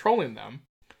homes, or controlling them.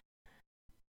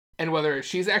 And whether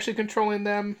she's actually controlling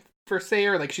them, per se,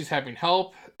 or, like, she's having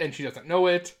help, and she doesn't know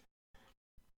it.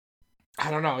 I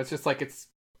don't know, it's just, like, it's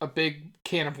a big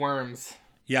can of worms.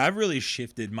 Yeah, I've really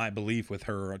shifted my belief with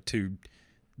her to,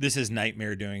 this is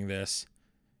Nightmare doing this.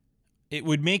 It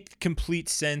would make complete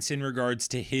sense in regards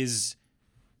to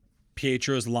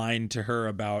Pietro's line to her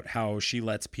about how she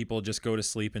lets people just go to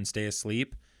sleep and stay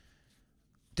asleep.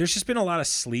 There's just been a lot of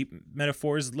sleep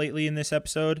metaphors lately in this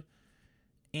episode.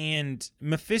 And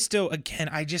Mephisto, again,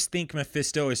 I just think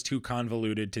Mephisto is too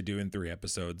convoluted to do in 3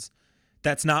 episodes.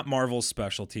 That's not Marvel's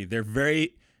specialty. They're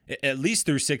at least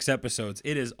through 6 episodes,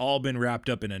 it has all been wrapped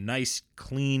up in a nice,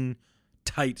 clean,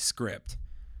 tight script.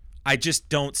 I just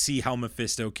don't see how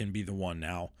Mephisto can be the one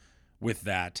now with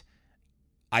that.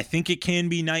 I think it can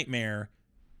be Nightmare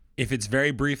if it's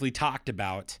very briefly talked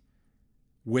about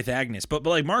with Agnes. But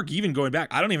like Mark, even going back,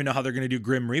 I don't even know how they're going to do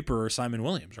Grim Reaper or Simon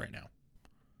Williams right now.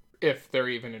 If they're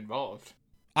even involved.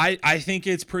 I think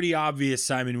it's pretty obvious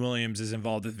Simon Williams is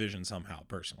involved with Vision somehow,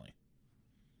 personally.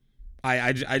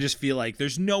 I just feel like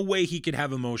there's no way he could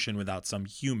have emotion without some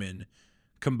human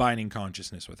combining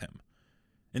consciousness with him.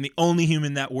 And the only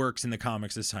human that works in the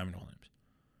comics is Simon Williams.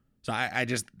 So I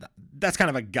just, that's kind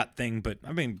of a gut thing, but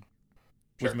I mean,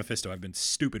 with Mephisto, I've been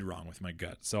stupid wrong with my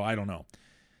gut. So I don't know.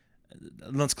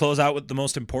 Let's close out with the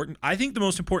most important. I think the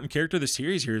most important character of the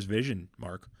series here is Vision,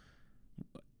 Mark.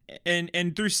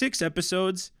 And through 6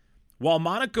 episodes, while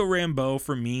Monica Rambeau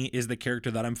for me is the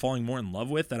character that I'm falling more in love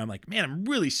with, that I'm like, man, I'm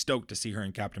really stoked to see her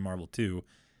in Captain Marvel 2,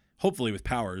 hopefully with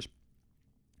powers.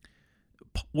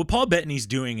 What Paul Bettany's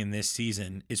doing in this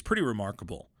season is pretty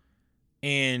remarkable.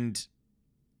 And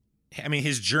I mean,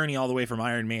 his journey all the way from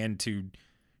Iron Man to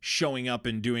showing up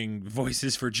and doing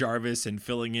voices for Jarvis and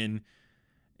filling in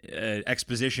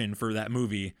exposition for that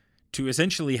movie to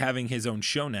essentially having his own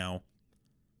show now.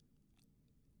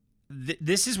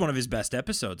 This is one of his best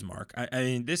episodes, Mark. I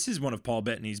mean, this is one of Paul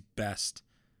Bettany's best.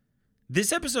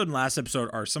 This episode and last episode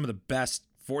are some of the best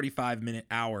 45-minute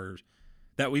hours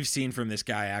that we've seen from this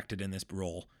guy acted in this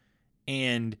role.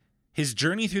 And his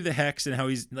journey through the Hex and how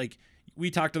he's like, we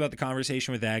talked about the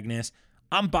conversation with Agnes.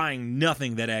 I'm buying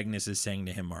nothing that Agnes is saying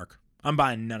to him, Mark. I'm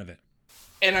buying none of it.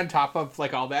 And on top of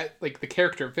like all that, like the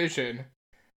character Vision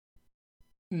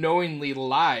knowingly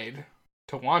lied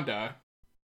to Wanda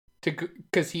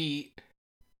because he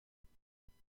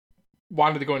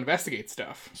wanted to go investigate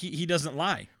stuff. He doesn't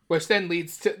lie. Which then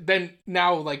leads to, then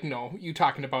now, like, no, you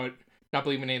talking about not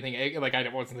believing anything, like, I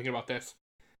wasn't thinking about this.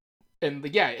 And,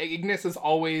 yeah, Ignis is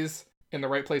always in the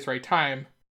right place, right time.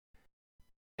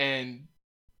 And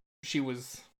she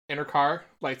was in her car,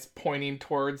 lights pointing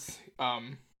towards,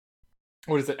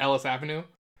 what is it, Ellis Avenue?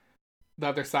 The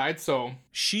other side, so...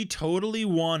 She totally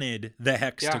wanted the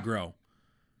Hex to grow.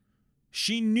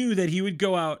 She knew that he would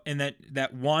go out and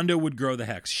that Wanda would grow the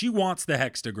Hex. She wants the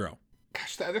Hex to grow.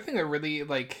 Gosh, the other thing that really,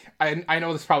 like, I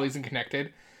know this probably isn't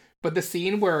connected, but the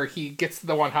scene where he gets to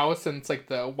the one house and it's like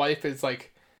the wife is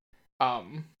like,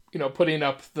 putting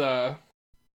up the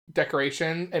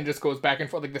decoration and just goes back and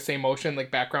forth, like the same motion,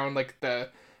 like background, like the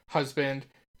husband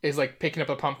is like picking up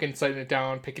a pumpkin, setting it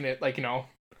down, picking it, like,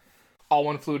 all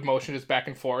one fluid motion, just back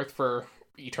and forth for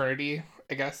eternity,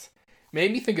 I guess.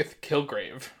 Made me think of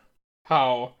Kilgrave.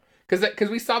 How, because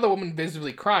we saw the woman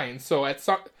visibly crying, so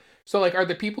like, are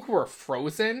the people who are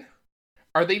frozen,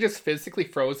 are they just physically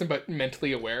frozen but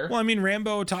mentally aware? Well, I mean,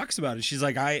 Rambeau talks about it. She's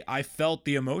like, I felt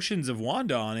the emotions of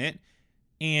Wanda on it,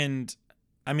 and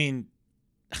I mean,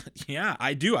 yeah,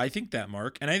 I do. I think that,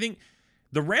 Mark, and I think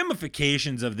the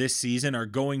ramifications of this season are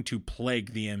going to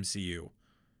plague the MCU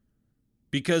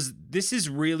because this is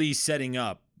really setting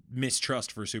up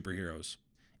mistrust for superheroes.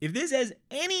 If this has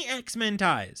any X-Men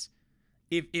ties,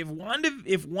 if Wanda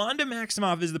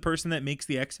Maximoff is the person that makes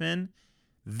the X-Men,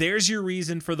 there's your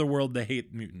reason for the world to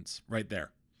hate mutants right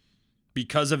there,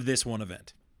 because of this one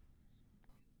event.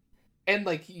 And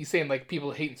like you saying, like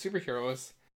people hating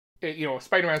superheroes,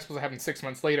 Spider-Man's supposed to happen 6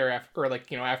 months later,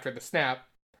 after the snap.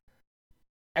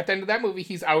 At the end of that movie,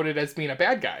 he's outed as being a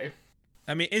bad guy.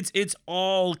 I mean, it's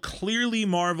all clearly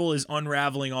Marvel is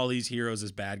unraveling all these heroes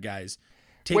as bad guys.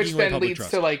 Which then leads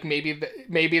trust. To like maybe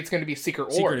it's going to be Secret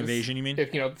Wars. Secret Invasion, you mean?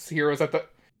 If heroes at the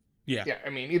yeah.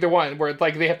 I mean either one where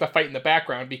like they have to fight in the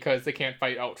background because they can't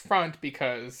fight out front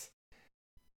because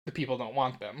the people don't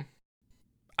want them.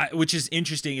 Which is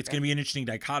interesting. It's going to be an interesting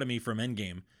dichotomy from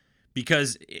Endgame,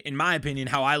 because in my opinion,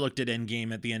 how I looked at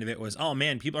Endgame at the end of it was, oh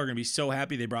man, people are going to be so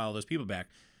happy they brought all those people back.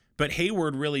 But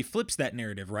Hayward really flips that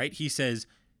narrative, right? He says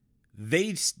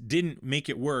they didn't make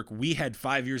it work. We had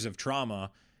 5 years of trauma.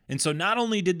 And so not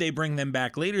only did they bring them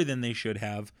back later than they should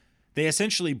have, they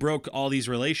essentially broke all these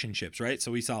relationships, right?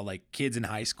 So we saw like kids in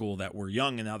high school that were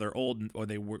young and now they're old, or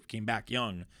came back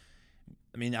young.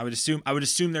 I mean, I would assume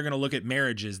they're going to look at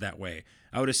marriages that way.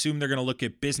 I would assume they're going to look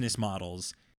at business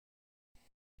models.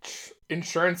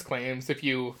 Insurance claims, if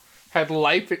you had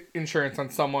life insurance on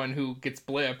someone who gets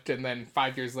blipped and then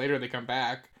 5 years later they come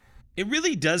back. It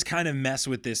really does kind of mess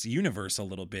with this universe a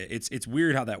little bit. It's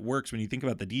weird how that works when you think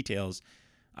about the details.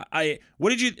 I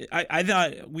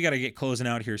thought we got to get closing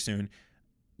out here soon.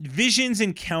 Vision's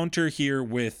encounter here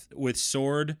with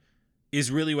Sword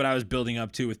is really what I was building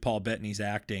up to with Paul Bettany's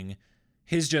acting.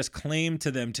 His just claim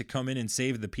to them to come in and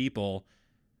save the people.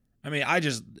 I mean,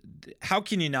 how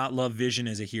can you not love Vision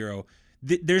as a hero?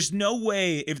 There's no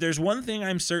way, if there's one thing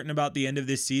I'm certain about the end of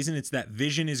this season, it's that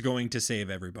Vision is going to save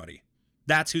everybody.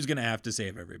 That's who's going to have to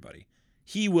save everybody.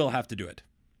 He will have to do it.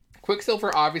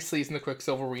 Quicksilver obviously isn't the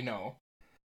Quicksilver we know.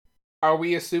 Are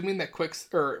we assuming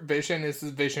that Vision is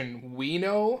the Vision we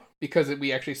know because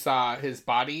we actually saw his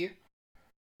body?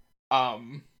 Or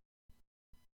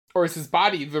is his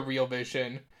body the real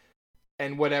Vision?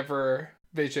 And whatever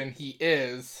Vision he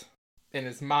is in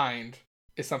his mind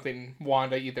is something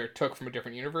Wanda either took from a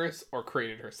different universe or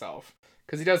created herself.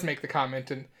 Because he does make the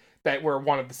comment that we're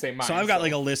one of the same minds. So I've got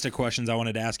like a list of questions I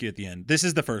wanted to ask you at the end. This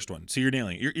is the first one. So you're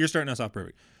nailing it. You're starting us off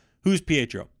perfect. Who's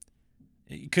Pietro?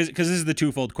 Because this is the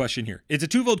twofold question here. It's a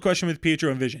twofold question with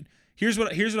Pietro and Vision. Here's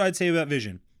what I'd say about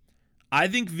Vision. I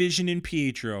think Vision and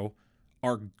Pietro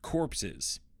are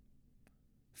corpses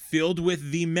filled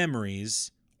with the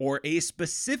memories or a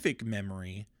specific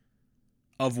memory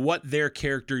of what their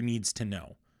character needs to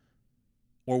know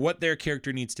or what their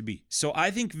character needs to be. So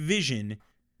I think Vision...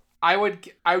 I would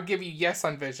give you yes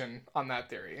on Vision on that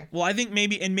theory. Well, I think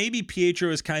maybe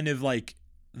Pietro is kind of like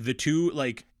the two,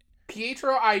 like...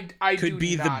 Pietro, I could do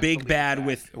be not the big bad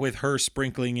that. with her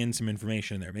sprinkling in some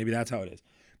information there. Maybe that's how it is.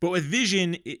 But with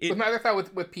Vision... With my other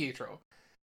thought with Pietro,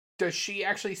 does she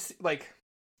actually, like,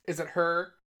 is it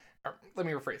her... Or, let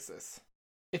me rephrase this.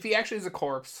 If he actually is a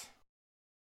corpse,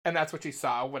 and that's what she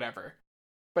saw, whatever.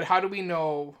 But how do we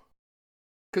know...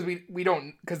 Because we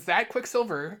don't... Because that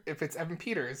Quicksilver, if it's Evan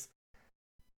Peters,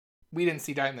 we didn't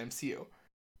see die in the MCU.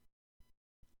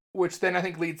 Which then I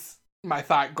think leads my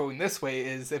thought going this way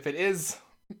is, if it is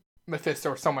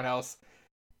Mephisto or someone else,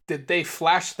 did they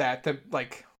flash that to,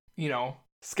 like, you know,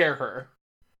 scare her?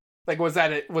 Like, was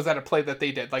that a play that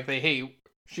they did? Like,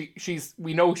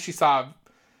 we know she saw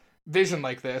Vision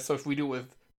like this, so if we do it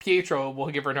with Pietro, we'll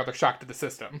give her another shock to the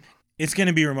system. It's going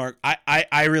to be remarkable.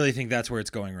 I really think that's where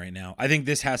it's going right now. I think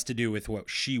this has to do with what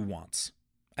she wants.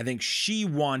 I think she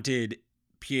wanted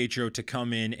Pietro to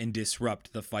come in and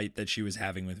disrupt the fight that she was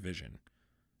having with Vision.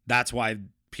 That's why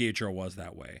Pietro was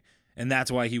that way. And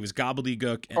that's why he was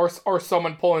gobbledygook. Or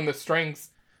someone pulling the strings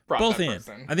brought both that and.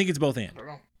 person. I think it's both and. I don't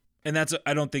know. And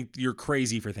I don't think you're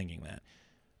crazy for thinking that.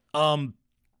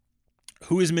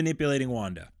 Who is manipulating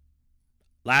Wanda?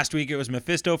 Last week it was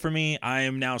Mephisto for me. I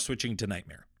am now switching to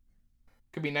Nightmare.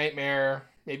 Could be Nightmare,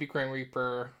 maybe Grim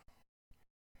Reaper.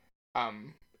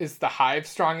 Is the Hive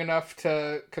strong enough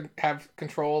to have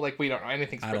control? Like, we don't know.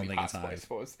 Anything's pretty possible, I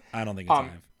suppose. I don't think it's Hive.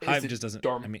 Hive just doesn't...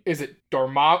 Is it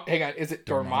Dormammu? Hang on. Is it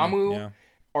Dormammu? Yeah.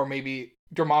 Or maybe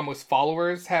Dormammu's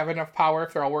followers have enough power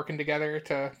if they're all working together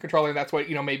to control it. That's what,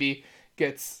 maybe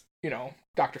gets,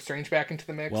 Doctor Strange back into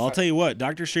the mix. Well, I'll tell you what.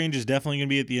 Doctor Strange is definitely going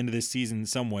to be at the end of this season in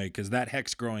some way, because that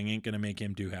hex growing ain't going to make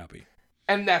him too happy.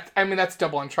 And that's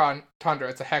double entendre.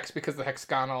 It's a hex because the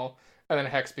hexagonal, and then a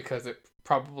hex because it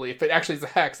probably, if it actually is a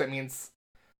hex, that means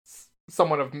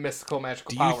somewhat of mystical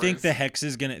magical powers. Do you think the hex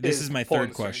is going to... This is my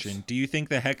third question. Do you think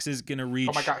the hex is going to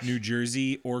reach New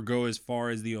Jersey or go as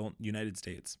far as the United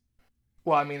States?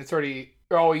 Well, I mean, it's already...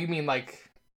 Oh, you mean,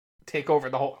 like, take over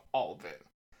all of it?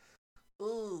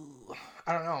 Ooh,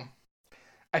 I don't know.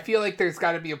 I feel like there's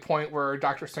got to be a point where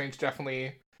Doctor Strange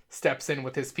definitely steps in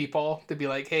with his people to be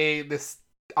like, hey, this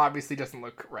obviously doesn't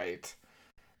look right.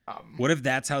 What if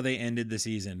that's how they ended the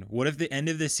season? What if the end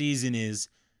of the season is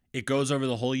it goes over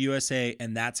the whole USA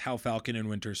and that's how Falcon and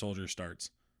Winter Soldier starts?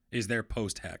 Is their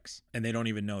post-hex and they don't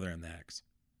even know they're in the hex?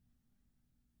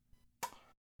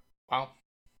 Wow.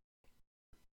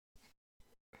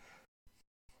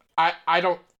 I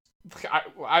don't...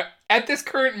 at this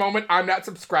current moment, I'm not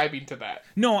subscribing to that.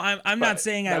 No, I'm not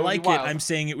saying I like it. I'm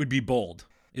saying it would be bold,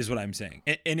 is what I'm saying.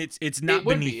 And it's not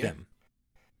beneath them.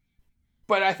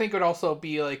 But I think it would also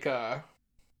be like a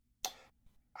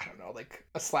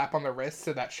slap on the wrist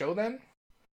to that show then.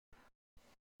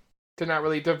 To not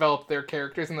really develop their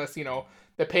characters unless,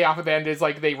 the payoff at the end is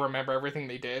like they remember everything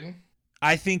they did.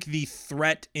 I think the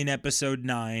threat in episode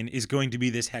 9 is going to be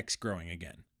this hex growing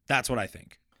again. That's what I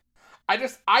think. I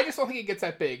just don't think it gets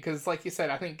that big because, like you said,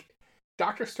 I think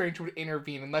Doctor Strange would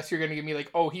intervene unless you're going to give me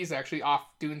like, oh, he's actually off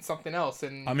doing something else.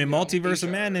 And Multiverse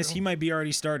of Madness, he might be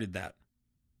already started that.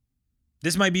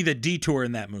 This might be the detour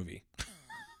in that movie.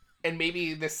 And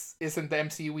maybe this isn't the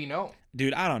MCU we know.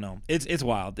 Dude, I don't know. It's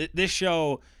wild. This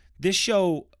show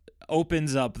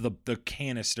opens up the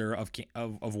canister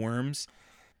of worms.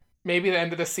 Maybe the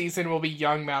end of the season will be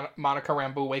young Monica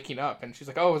Rambeau waking up, and she's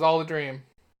like, "Oh, it was all a dream."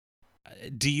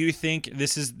 Do you think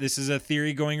this is a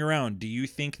theory going around? Do you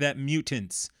think that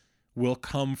mutants will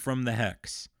come from the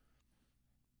hex?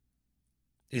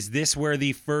 Is this where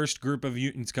the first group of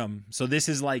mutants come? So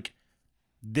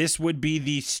this would be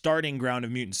the starting ground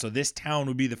of mutants. So this town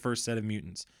would be the first set of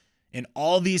mutants. And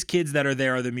all these kids that are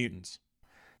there are the mutants.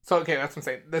 So, okay, that's what I'm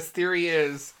saying. This theory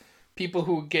is people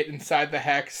who get inside the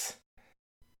hex,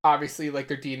 obviously, like,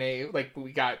 their DNA, like,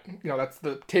 we got, that's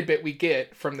the tidbit we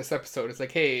get from this episode. It's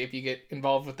like, hey, if you get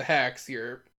involved with the hex,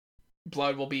 your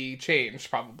blood will be changed,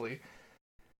 probably.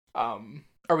 Are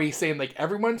we saying, like,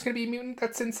 everyone's going to be a mutant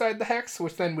that's inside the hex?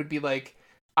 Which then would be, like,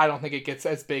 I don't think it gets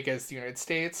as big as the United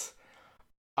States.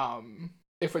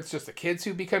 if it's just the kids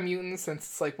who become mutants, and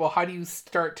it's like, well, how do you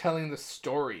start telling the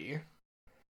story?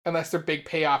 Unless their big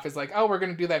payoff is like, oh, we're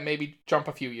going to do that, maybe jump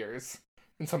a few years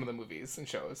in some of the movies and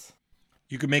shows.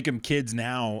 You could make them kids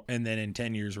now and then in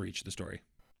 10 years reach the story.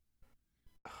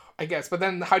 I guess, but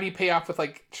then how do you pay off with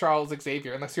like Charles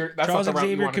Xavier? Unless that's Charles not the route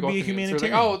Xavier you want to could go be a through.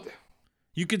 humanitarian. So like,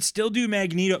 You could still do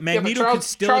Magneto. Magneto Charles- could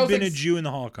still Charles have been a Jew in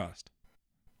the Holocaust.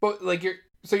 but like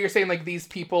you're saying like these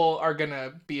people are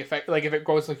gonna be affected. Like if it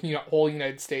goes like whole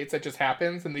United States, that just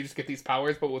happens and they just get these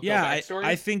powers, but with no backstory.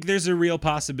 I think there's a real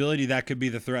possibility that could be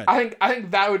the threat. I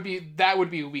think that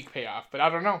would be a weak payoff, but I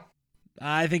don't know.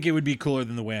 I think it would be cooler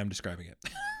than the way I'm describing it.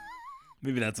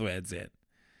 Maybe that's the way I'd say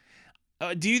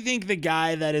it. Do you think the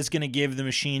guy that is going to give the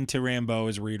machine to Rambeau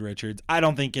is Reed Richards? I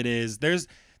don't think it is. There's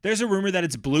a rumor that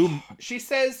it's Blue. She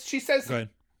says. Go ahead.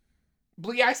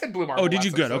 Blue. Yeah, I said Blue Marvel. Oh, did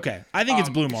you? Good. episode. Okay. I think it's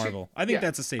Blue Marvel. I think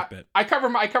that's a safe bet. I cover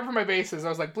my bases. I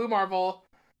was like Blue Marvel,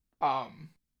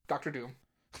 Doctor Doom,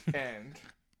 and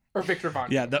or Victor Von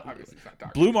Doom. Yeah, Obviously it's not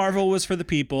Doctor Blue Doom. Marvel was for the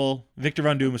people. Victor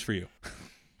Von Doom was for you.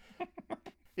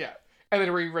 Yeah, and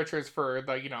then Reed Richards for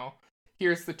the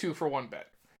here's the 2-for-1 bet.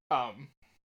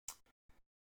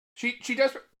 She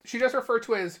does refer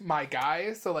to as my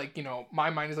guy, so like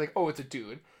my mind is like, oh, it's a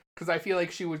dude, because I feel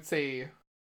like she would say,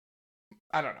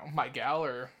 I don't know, my gal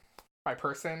or my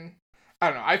person. I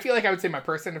don't know. I feel like I would say my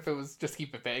person if it was just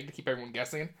keep it vague to keep everyone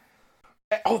guessing.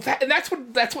 Oh, that's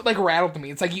what like rattled me.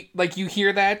 It's like you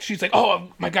hear that she's like, oh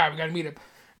my god, we gotta meet him,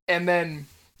 and then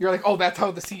you're like, oh, that's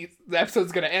how the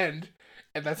episode's gonna end.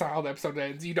 And that's not how the episode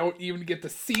ends. You don't even get to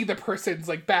see the person's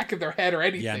like back of their head or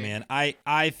anything. Yeah, man.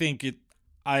 I think it.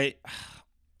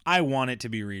 I want it to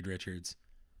be Reed Richards.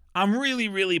 I'm really,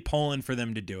 really pulling for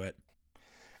them to do it.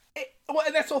 Well,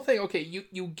 and that's the whole thing. Okay,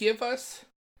 you give us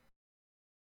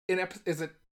is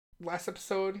it last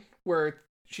episode where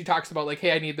she talks about like,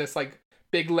 hey, I need this like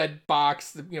big lead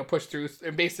box, push through,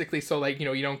 and basically so like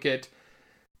you don't get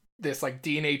this like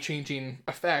DNA changing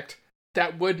effect.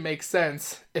 That would make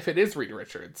sense if it is Reed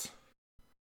Richards.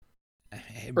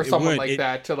 Or someone like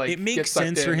that to like it makes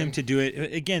sense for him to do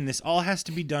it. Again, this all has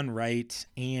to be done right,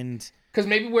 and because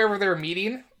maybe wherever they're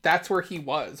meeting, that's where he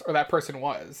was or that person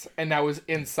was, and that was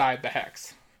inside the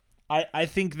hex. I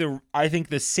think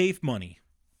the safe money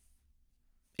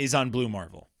is on Blue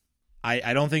Marvel.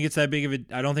 I don't think it's that big of a.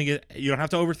 I don't think it. You don't have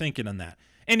to overthink it on that.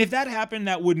 And if that happened,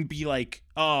 that wouldn't be like,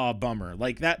 oh, bummer.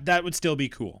 Like that would still be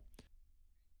cool.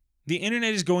 The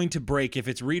internet is going to break if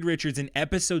it's Reed Richards in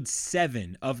episode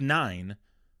 7 of 9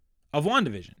 of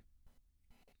WandaVision.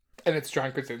 And it's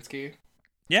John Krasinski.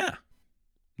 Yeah.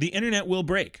 The internet will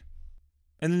break.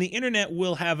 And then the internet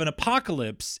will have an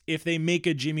apocalypse if they make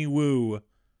a Jimmy Woo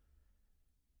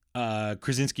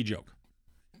Krasinski joke.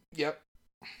 Yep.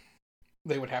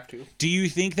 They would have to. Do you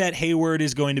think that Hayward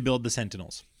is going to build the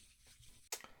Sentinels?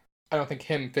 I don't think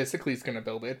him physically is going to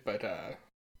build it, but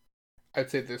I'd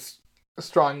say this a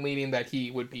strong leaning that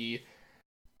he would be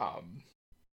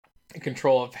in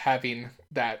control of having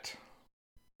that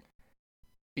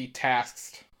be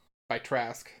tasked by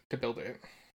Trask to build it.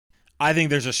 I think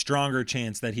there's a stronger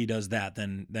chance that he does that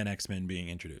than X-Men being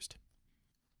introduced.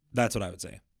 That's what I would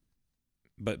say.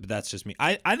 But that's just me.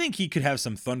 I think he could have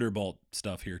some Thunderbolt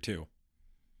stuff here too.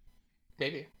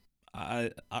 Maybe.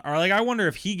 I wonder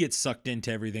if he gets sucked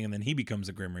into everything and then he becomes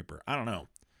a Grim Reaper. I don't know.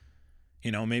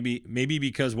 Maybe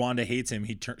because Wanda hates him,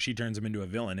 she turns him into a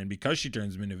villain, and because she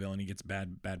turns him into a villain, he gets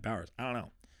bad powers. I don't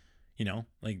know.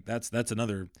 Like that's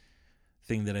another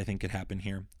thing that I think could happen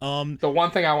here. The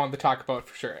one thing I wanted to talk about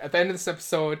for sure at the end of this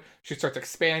episode, she starts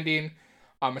expanding.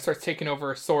 It starts taking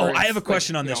over swords. Oh, I have a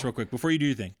question on this real quick before you do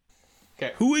your thing.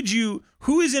 Okay. Who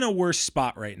is in a worse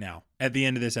spot right now at the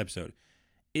end of this episode?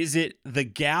 Is it the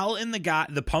gal and the guy,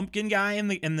 the pumpkin guy and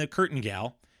the curtain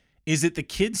gal? Is it the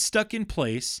kids stuck in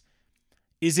place?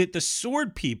 Is it the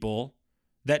sword people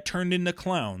that turned into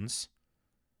clowns?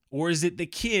 Or is it the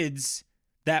kids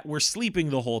that were sleeping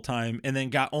the whole time and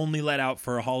then got only let out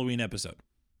for a Halloween episode?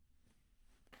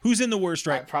 Who's in the worst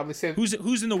right? I'd probably say who's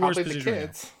in the worst position the right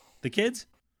kids. now? The kids?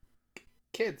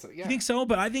 Kids, yeah. You think so?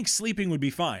 But I think sleeping would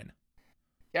be fine.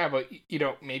 Yeah, but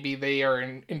maybe they are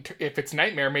if it's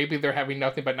Nightmare, maybe they're having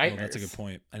nothing but nightmares. Oh, that's a good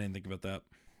point. I didn't think about that.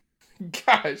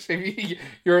 Gosh,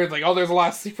 you're like, oh, there's a lot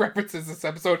of sleep references this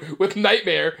episode with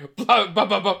Nightmare, blah, blah,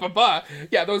 blah, blah, blah, blah.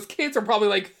 Yeah, those kids are probably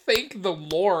like, thank the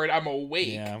Lord I'm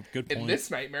awake good point. in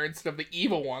this nightmare instead of the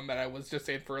evil one that I was just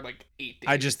in for like 8 days.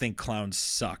 I just think clowns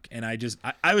suck. And I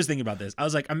was thinking about this. I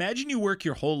was like, imagine you work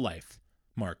your whole life,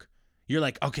 Mark. You're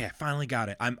like, okay, I finally got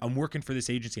it. I'm working for this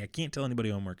agency. I can't tell anybody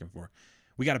who I'm working for.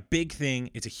 We got a big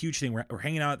thing. It's a huge thing. We're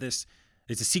hanging out at this.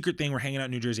 It's a secret thing. We're hanging out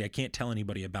in New Jersey. I can't tell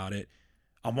anybody about it.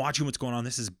 I'm watching what's going on.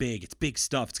 This is big. It's big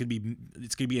stuff. It's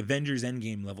gonna be Avengers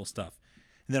Endgame level stuff.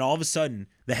 And then all of a sudden,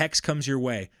 the hex comes your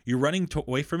way. You're running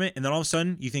away from it, and then all of a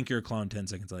sudden, you think you're a clown 10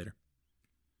 seconds later.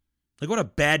 Like, what a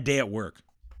bad day at work.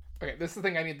 Okay, this is the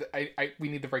thing we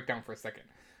need to break down for a second.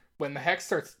 When the hex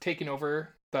starts taking over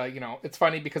it's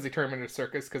funny because they turn him into a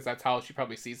circus because that's how she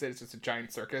probably sees it. It's just a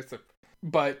giant circus.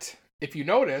 But if you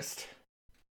noticed,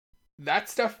 that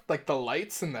stuff, like the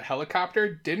lights and the helicopter,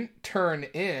 didn't turn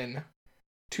in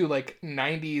to like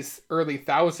 90s, early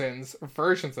thousands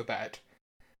versions of that.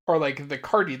 Or like the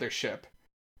car dealership.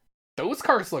 Those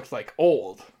cars looked like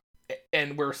old.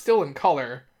 And were still in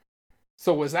color.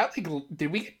 So was that like,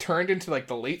 did we get turned into like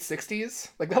the late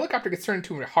 60s? Like the helicopter gets turned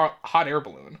into a hot air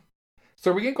balloon. So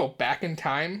are we going to go back in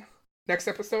time next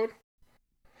episode?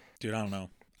 Dude, I don't know.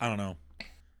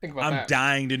 Think about I'm that.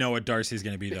 dying to know what Darcy's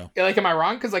going to be, though. Like, am I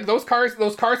wrong? Because like those cars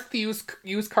at the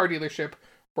used car dealership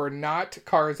were not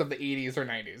cars of the 80s or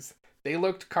 90s. They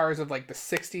looked cars of like the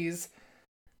 60s,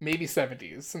 maybe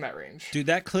 70s, in that range. Dude,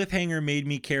 that cliffhanger made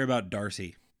me care about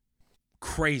Darcy.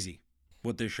 Crazy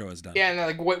what this show has done. Yeah,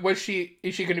 and like, is she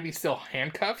going to be still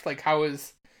handcuffed? Like,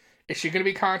 is she going to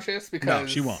be conscious? Because no,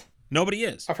 she won't. Nobody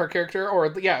is. Of her character,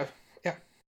 or yeah.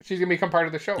 She's going to become part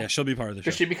of the show. Yeah, she'll be part of the show.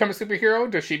 Does she become a superhero?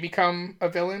 Does she become a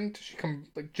villain? Does she become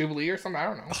like Jubilee or something? I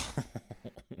don't know.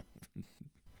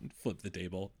 Flip the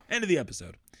table. End of the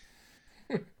episode.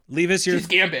 Leave us your... She's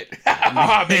Gambit.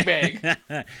 Big bang.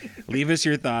 Leave us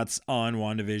your thoughts on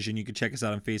WandaVision. You can check us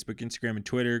out on Facebook, Instagram, and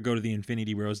Twitter. Go to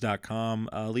theinfinitybros.com.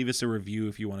 Leave us a review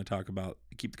if you want to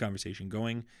keep the conversation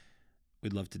going.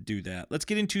 We'd love to do that. Let's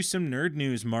get into some nerd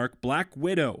news, Mark. Black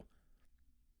Widow.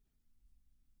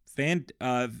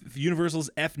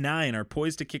 Universal's F9 are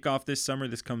poised to kick off this summer.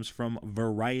 This comes from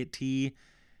Variety.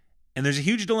 And there's a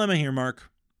huge dilemma here,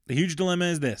 Mark. The huge dilemma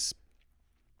is this.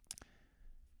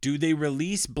 Do they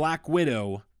release Black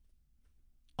Widow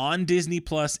on Disney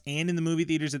Plus and in the movie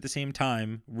theaters at the same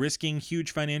time, risking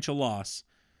huge financial loss?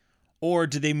 Or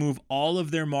do they move all of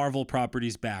their Marvel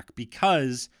properties back?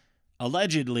 Because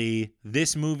allegedly,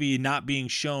 this movie not being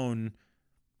shown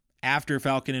after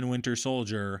Falcon and Winter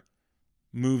Soldier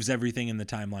moves everything in the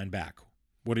timeline back.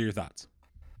 What are your thoughts?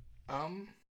 I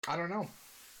don't know.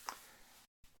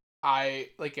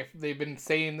 If they've been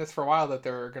saying this for a while that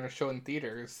they're going to show in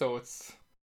theaters, so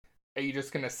are you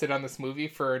just going to sit on this movie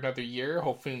for another year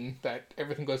hoping that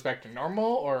everything goes back to normal,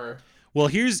 or? Well,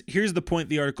 here's the point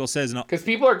the article says, because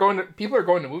people are going to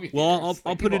movie theaters. Well,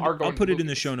 I'll put it in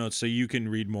the show notes so you can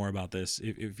read more about this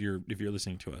if you're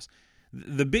listening to us.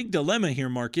 The big dilemma here,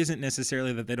 Mark, isn't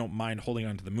necessarily that they don't mind holding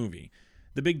on to the movie.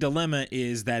 The big dilemma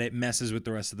is that it messes with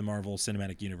the rest of the Marvel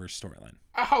Cinematic Universe storyline.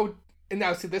 And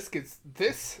now see, this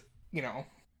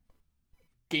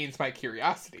gains my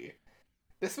curiosity.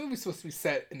 This movie's supposed to be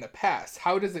set in the past.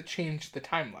 How does it change the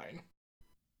timeline?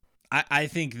 I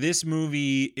think this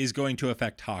movie is going to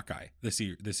affect Hawkeye, the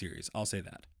series. I'll say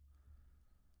that.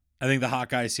 I think the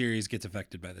Hawkeye series gets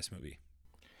affected by this movie.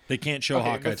 They can't show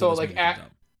Hawkeye. So like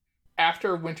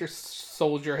after Winter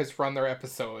Soldier has run their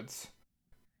episodes,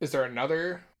 is there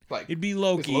another It'd be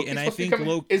Loki, and I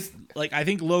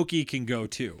think Loki can go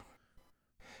too.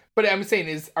 But I'm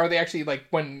saying are they actually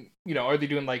when are they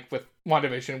doing with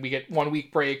WandaVision? We get 1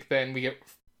 week break, then we get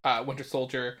Winter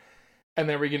Soldier, and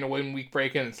then we're getting a 1 week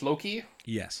break, and it's Loki.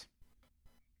 Yes.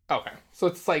 Okay, so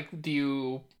it's do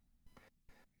you?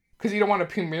 Because you don't want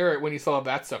to premiere it when you still have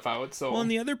that stuff out. So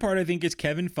and the other part I think is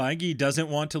Kevin Feige doesn't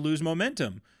want to lose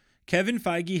momentum. Kevin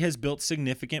Feige has built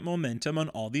significant momentum on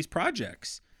all these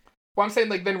projects. Well, I'm saying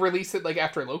then release it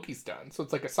after Loki's done, so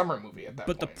it's a summer movie at that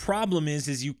point. But the problem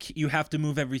is you have to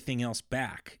move everything else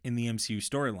back in the MCU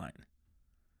storyline.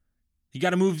 You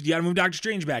got to move Doctor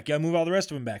Strange back. You got to move all the rest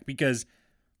of them back, because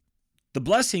the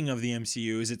blessing of the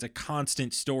MCU is it's a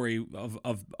constant story of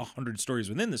 100 stories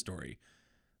within the story.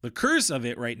 The curse of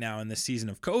it right now in this season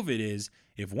of COVID is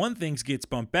if one thing gets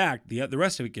bumped back, the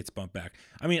rest of it gets bumped back.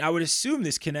 I mean, I would assume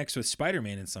this connects with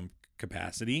Spider-Man in some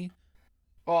capacity.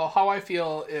 Well, how I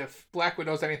feel if Black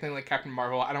Widow's anything like Captain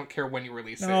Marvel, I don't care when you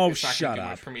release it. Oh, it's not shut gonna do up.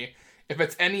 Much for me. If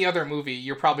it's any other movie,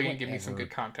 you're probably going to give me some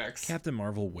good context. Captain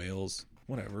Marvel wails.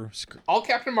 Whatever. All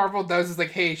Captain Marvel does is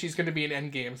hey, she's going to be in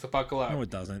Endgame, so buckle up. No,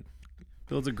 it doesn't.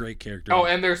 Builds a great character. Oh,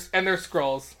 and there's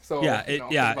Skrulls. So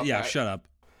yeah. Shut up.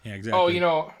 Yeah, exactly.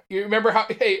 Oh, you remember how?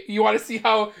 Hey, you want to see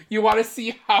how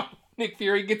Nick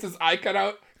Fury gets his eye cut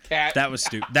out? Cat. That was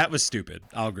stupid. That was stupid.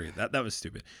 I'll agree. That was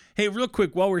stupid. Hey, real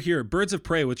quick, while we're here, Birds of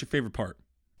Prey. What's your favorite part?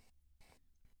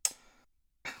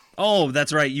 Oh,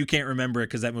 that's right. You can't remember it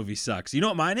because that movie sucks. You know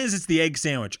what mine is? It's the egg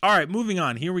sandwich. All right, moving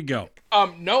on. Here we go.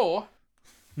 No.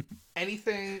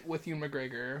 Anything with Ewan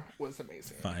McGregor was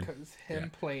amazing. Fine. Because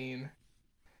him playing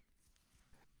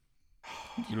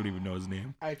You don't even know his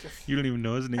name. I just You don't even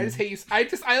know his name. I just hate you.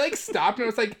 I like stopped and I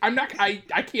was like,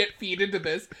 I can't feed into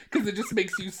this because it just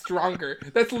makes you stronger.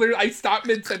 That's literally, I stopped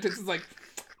mid sentence. It's like,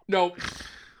 nope.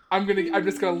 I'm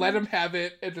just gonna let him have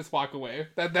it and just walk away.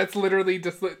 That's literally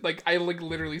just like I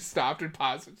literally stopped and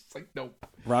paused. It's just like, nope.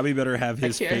 Robbie better have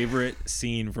his favorite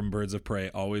scene from Birds of Prey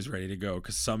always ready to go,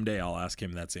 because someday I'll ask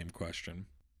him that same question.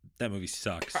 That movie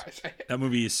sucks. Gosh, that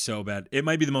movie is so bad. It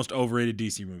might be the most overrated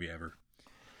DC movie ever.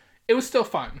 It was still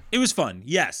fun. It was fun.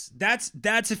 Yes,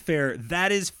 that's a fair.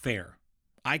 That is fair.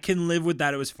 I can live with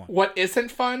that. It was fun. What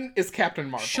isn't fun is Captain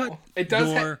Marvel. It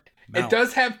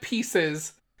does have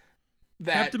pieces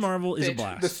that Captain Marvel is a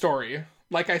blast. The story,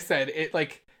 like I said,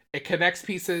 it connects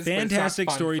pieces.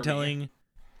 Fantastic storytelling,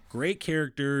 great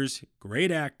characters, great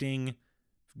acting,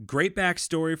 great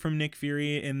backstory from Nick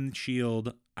Fury and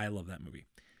S.H.I.E.L.D. I love that movie.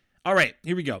 All right,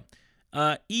 here we go.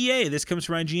 EA, this comes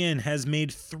from IGN, has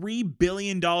made $3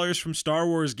 billion from Star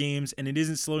Wars games, and it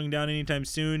isn't slowing down anytime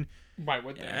soon. Why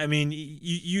would they? I mean,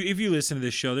 you if you listen to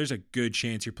this show, there's a good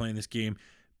chance you're playing this game.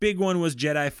 Big one was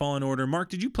Jedi Fallen Order. Mark,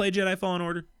 did you play Jedi Fallen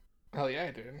Order? Hell yeah,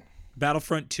 I did.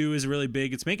 Battlefront 2 is really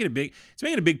big. It's making a big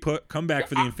comeback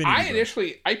for the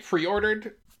Infinity. I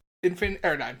pre-ordered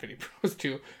Infinity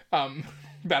 2,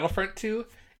 Battlefront 2,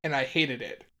 and I hated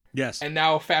it. Yes. And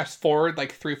now fast forward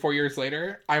like 3-4 years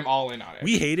later, I'm all in on it.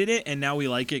 We hated it, and now we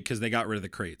like it because they got rid of the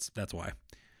crates. That's why.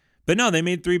 But no, they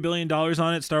made $3 billion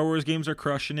on it. Star Wars games are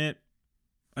crushing it.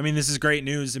 I mean, this is great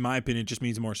news. In my opinion, it just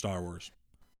means more Star Wars.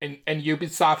 And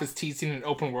Ubisoft is teasing an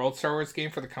open world Star Wars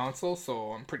game for the console,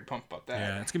 so I'm pretty pumped about that.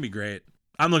 Yeah, it's gonna be great.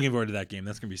 I'm looking forward to that game.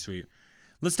 That's gonna be sweet.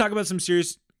 Let's talk about some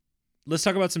serious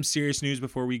news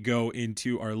before we go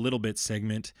into our little bit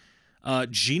segment.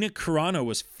 Gina Carano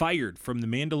was fired from The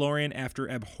Mandalorian after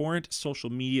abhorrent social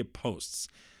media posts.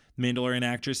 Mandalorian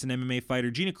actress and MMA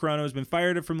fighter Gina Carano has been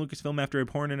fired from Lucasfilm after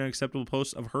abhorrent and unacceptable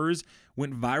posts of hers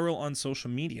went viral on social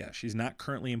media. She's not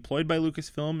currently employed by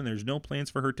Lucasfilm, and there's no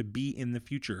plans for her to be in the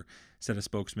future, said a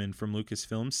spokesman from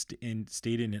Lucasfilm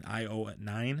stated in IO at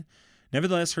 9.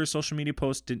 Nevertheless, her social media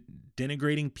posts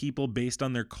denigrating people based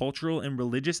on their cultural and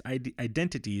religious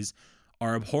identities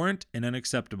are abhorrent and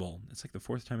unacceptable. It's like the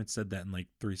fourth time it said that in like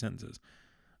 3 sentences.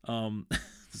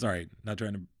 Sorry, not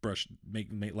trying to make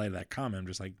light of that comment. I'm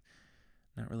just like,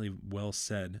 not really well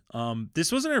said.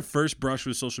 This wasn't her first brush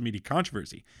with social media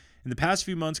controversy. In the past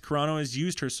few months, Carano has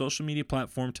used her social media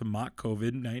platform to mock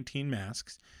COVID-19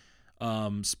 masks,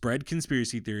 spread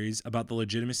conspiracy theories about the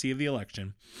legitimacy of the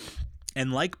election,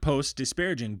 and like posts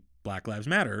disparaging Black Lives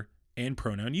Matter and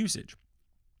pronoun usage.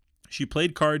 She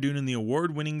played Cara Dune in the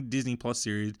award-winning Disney Plus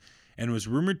series and was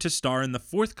rumored to star in the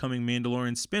forthcoming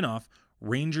Mandalorian spin-off,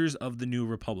 Rangers of the New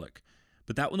Republic,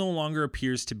 but that no longer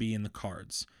appears to be in the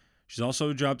cards. She's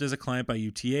also dropped as a client by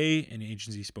UTA, an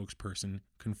agency spokesperson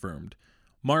confirmed.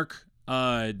 Mark,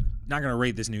 not going to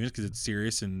rate this news because it's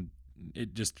serious and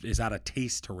it just is out of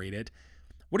taste to rate it.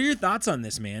 What are your thoughts on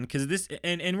this, man? Because this,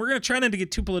 and we're going to try not to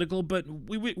get too political, but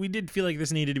we did feel like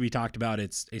this needed to be talked about.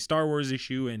 It's a Star Wars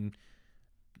issue, and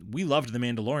we loved The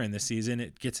Mandalorian this season.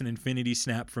 It gets an infinity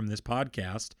snap from this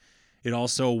podcast. It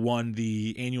also won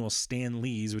the annual Stan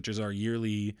Lee's, which is our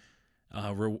yearly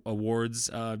awards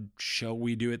show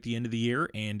we do at the end of the year,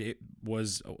 and it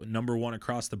was number 1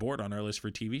 across the board on our list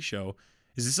for TV show.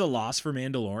 Is this a loss for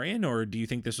Mandalorian, or do you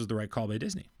think this was the right call by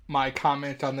Disney? My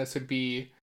comment on this would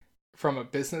be, from a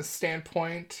business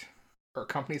standpoint or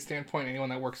company standpoint, anyone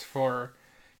that works for,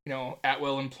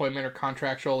 at-will employment or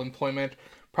contractual employment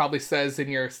probably says in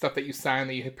your stuff that you sign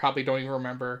that you probably don't even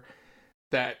remember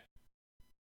that,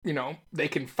 they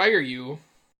can fire you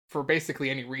for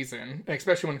basically any reason,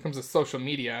 especially when it comes to social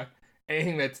media.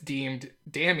 Anything that's deemed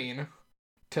damning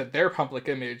to their public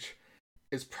image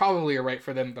is probably a right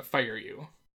for them to fire you.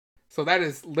 So that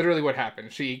is literally what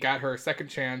happened. She got her second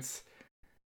chance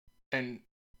and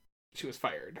she was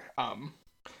fired.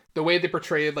 The way they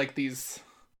portrayed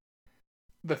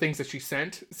the things that she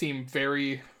sent seem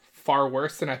very far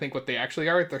worse than I think what they actually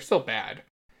are. They're still bad.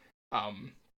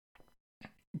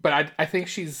 But I think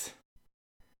she's,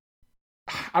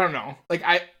 I don't know.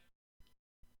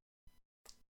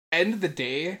 End of the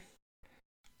day,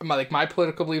 my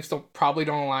political beliefs probably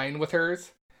don't align with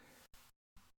hers.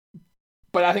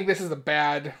 But I think this is a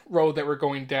bad road that we're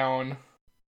going down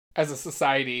as a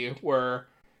society where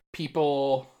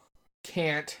people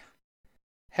can't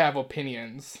have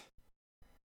opinions.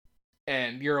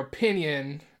 And your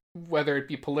opinion, whether it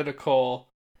be political,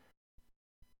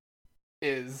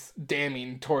 is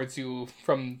damning towards you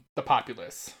from the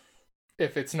populace.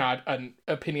 If it's not an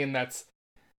opinion that's,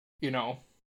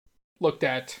 looked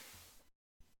at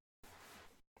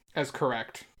as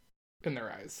correct in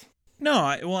their eyes.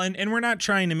 And we're not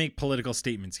trying to make political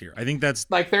statements here. I think that's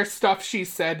like there's stuff she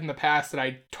said in the past that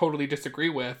I totally disagree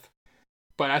with,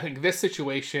 but I think this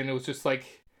situation, it was just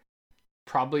like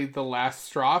probably the last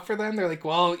straw for them. They're like,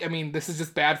 well, I mean, this is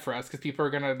just bad for us because people are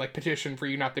gonna like petition for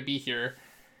you not to be here,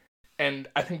 and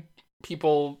I think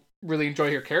people really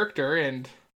enjoy her character, and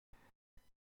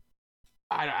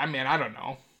I mean, I don't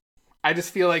know. I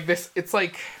just feel like this, it's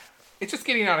just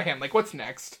getting out of hand. Like, what's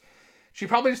next? She'd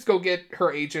probably just go get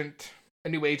her agent, a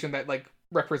new agent that like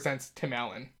represents Tim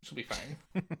Allen. She'll be fine.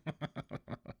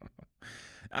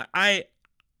 I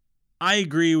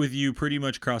agree with you pretty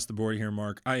much across the board here,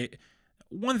 Mark.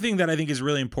 One thing that I think is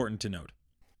really important to note.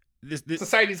 This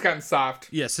Society's gotten soft.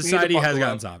 Yes, society has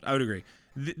gotten soft. I would agree.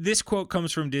 This quote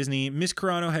comes from Disney. Miss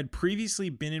Carano had previously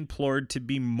been implored to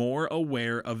be more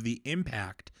aware of the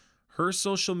impact her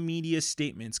social media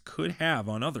statements could have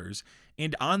on others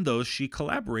and on those she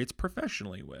collaborates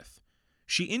professionally with.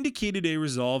 She indicated a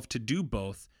resolve to do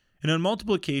both, and on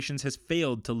multiple occasions has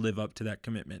failed to live up to that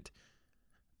commitment.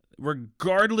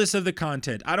 Regardless of the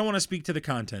content, I don't want to speak to the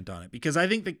content on it because I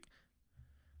think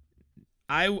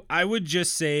I would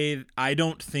just say I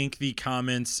don't think the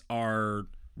comments are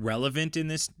relevant in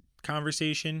this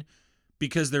conversation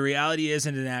because the reality is,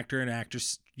 an actor and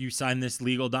actress, you sign this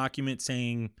legal document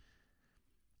saying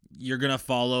you're going to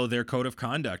follow their code of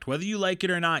conduct. Whether you like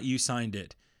it or not, you signed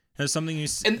it. There's something you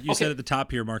said at the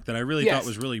top here, Mark, that I really thought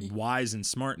was really wise and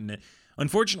smart in it.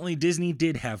 Unfortunately, Disney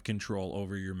did have control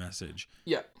over your message.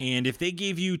 Yeah. And if they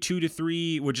gave you 2 to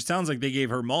 3, which it sounds like they gave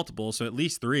her multiple, so at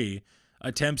least 3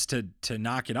 attempts to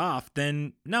knock it off,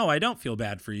 then no, I don't feel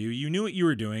bad for you. You knew what you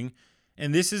were doing.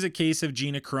 And this is a case of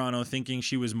Gina Carano thinking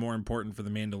she was more important for the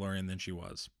Mandalorian than she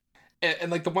was. And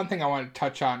like the one thing I want to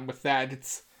touch on with that,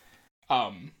 it's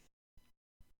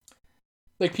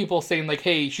like people saying like,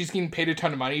 hey, she's getting paid a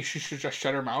ton of money, she should just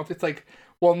shut her mouth. It's like,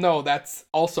 well, no, that's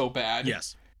also bad.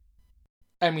 Yes.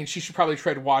 I mean, she should probably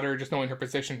tread water just knowing her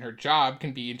position, her job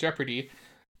can be in jeopardy.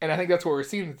 And I think that's what we're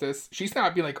seeing with this. She's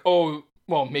not being like, oh,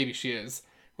 well, maybe she is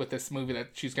with this movie that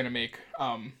she's going to make.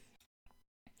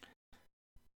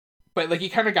 But like, you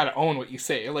kind of got to own what you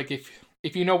say. Like,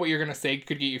 if you know what you're going to say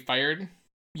could get you fired,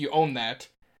 you own that,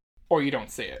 or you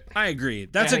don't say it. I agree.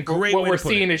 That's a great way to put it. What we're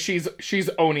seeing is she's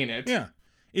owning it. Yeah.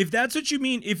 If that's what you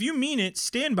mean, if you mean it,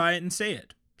 stand by it and say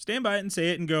it. Stand by it and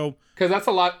say it and go. Because that's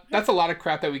a lot of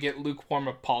crap that we get lukewarm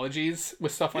apologies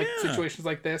with stuff like situations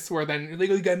like this, where then like,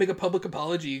 oh, you gotta make a public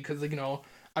apology because, like, you know,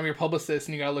 I'm your publicist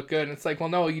and you gotta look good. And it's like, well,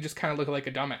 no, you just kind of look like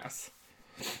a dumbass.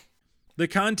 The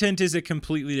content is a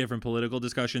completely different political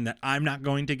discussion that I'm not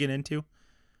going to get into.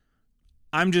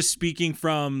 I'm just speaking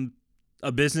from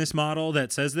a business model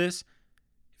that says this.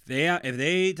 If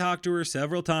they talk to her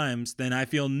several times, then I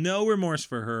feel no remorse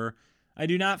for her. I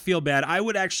do not feel bad. I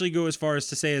would actually go as far as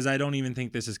to say I don't even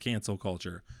think this is cancel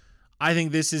culture. I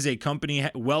think this is a company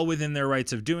well within their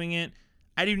rights of doing it.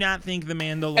 I do not think the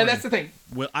Mandalorian... And that's the thing.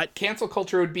 Cancel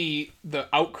culture would be the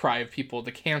outcry of people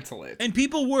to cancel it. And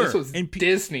people were. This was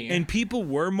Disney. And people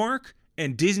were, Mark,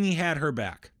 and Disney had her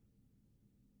back.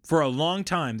 For a long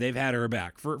time, they've had her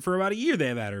back. For about a year,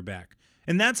 they've had her back.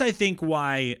 And that's, I think,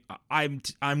 why I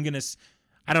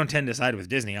don't tend to side with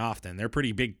Disney often. They're a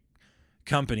pretty big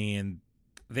company, and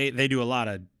they do a lot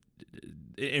of,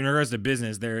 in regards to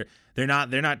business, they're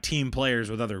not team players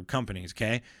with other companies.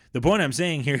 Okay, the point I'm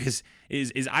saying here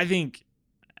is I think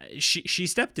she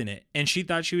stepped in it and she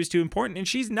thought she was too important, and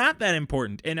she's not that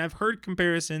important. And I've heard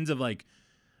comparisons of like,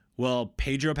 well,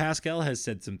 Pedro Pascal has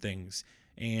said some things,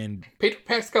 and Pedro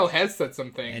Pascal has said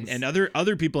some things, and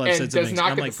other people have said some things. And does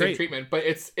not get like, the same great treatment, but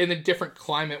it's in a different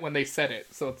climate when they said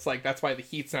it. So it's like that's why the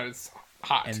heat's not as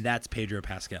hot. And that's Pedro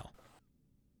Pascal.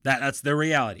 That's the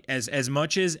reality. As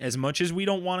much as we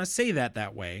don't want to say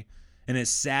that way, and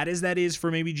as sad as that is for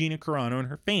maybe Gina Carano and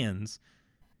her fans.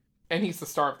 And he's the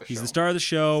star of the show. He's the star of the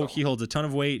show. So. He holds a ton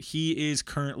of weight. He is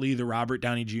currently the Robert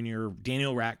Downey Jr.,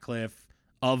 Daniel Radcliffe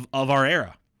of our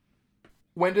era.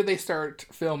 When do they start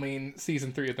filming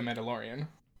season 3 of The Mandalorian?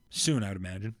 Soon, I would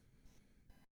imagine.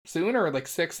 Soon, or like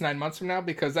 6-9 months from now?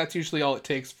 Because that's usually all it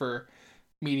takes for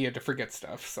media to forget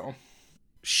stuff. So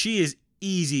she is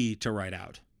easy to write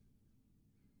out.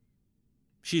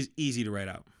 She's easy to write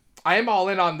out. I am all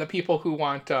in on the people who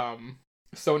want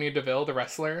Sonya Deville, the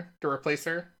wrestler, to replace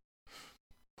her.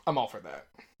 I'm all for that.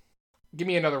 Give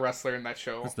me another wrestler in that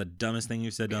show. That's the dumbest thing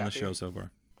you've said on the show so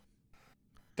far.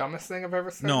 Dumbest thing I've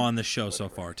ever said? No, on the show so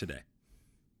far today.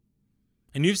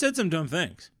 And you've said some dumb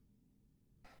things.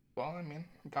 Well, I mean,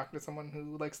 I'm talking to someone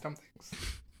who likes dumb things.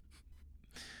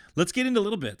 Let's get into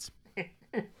little bits.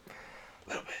 Little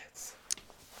bits.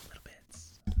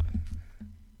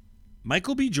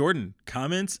 Michael B. Jordan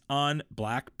comments on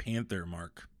Black Panther,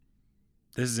 Mark.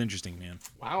 This is interesting, man.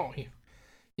 Wow.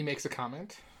 He makes a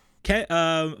comment.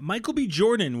 Michael B.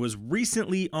 Jordan was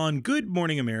recently on Good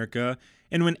Morning America,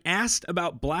 and when asked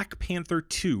about Black Panther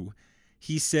 2,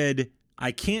 he said,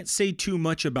 "I can't say too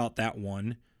much about that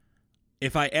one.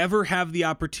 If I ever have the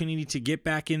opportunity to get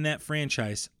back in that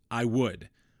franchise, I would."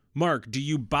 Mark, do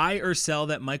you buy or sell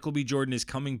that Michael B. Jordan is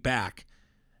coming back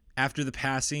after the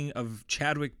passing of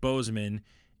Chadwick Boseman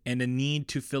and a need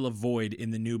to fill a void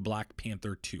in the new Black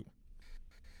Panther 2?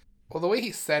 Well, the way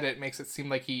he said it makes it seem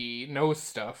like he knows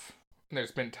stuff, and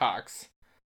there's been talks.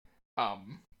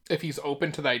 If he's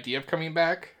open to the idea of coming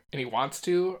back, and he wants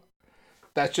to,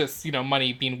 that's just,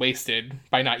 money being wasted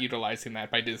by not utilizing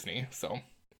that by Disney, so.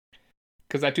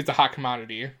 Because that dude's a hot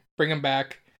commodity. Bring him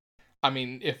back. I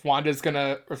mean, if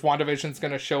WandaVision's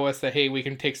gonna show us that, hey, we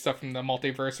can take stuff from the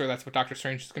multiverse, or that's what Doctor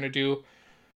Strange is gonna do,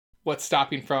 what's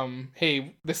stopping from,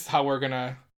 hey, this is how we're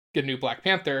gonna get a new Black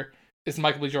Panther, is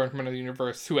Michael B. Jordan from another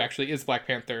universe, who actually is Black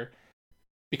Panther,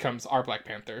 becomes our Black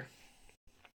Panther.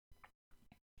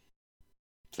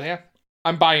 So yeah,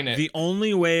 I'm buying it. The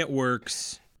only way it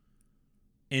works,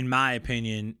 in my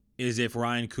opinion, is if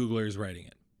Ryan Coogler is writing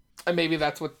it. And maybe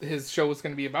that's what his show is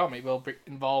going to be about. Maybe it'll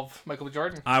involve Michael B.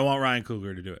 Jordan. I want Ryan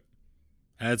Coogler to do it.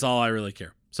 That's all I really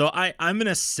care. So I'm going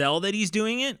to sell that he's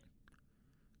doing it,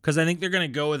 because I think they're going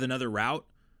to go with another route.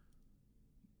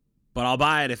 But I'll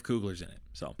buy it if Coogler's in it.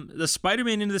 So the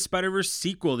Spider-Man Into the Spider-Verse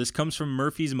sequel. This comes from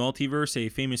Murphy's Multiverse, a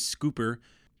favorite scooper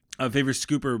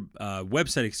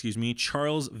website,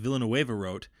 Charles Villanueva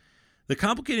wrote, "The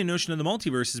complicated notion of the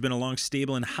multiverse has been a long,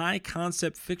 stable, and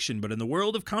high-concept fiction, but in the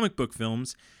world of comic book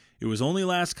films, it was only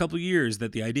last couple years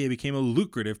that the idea became a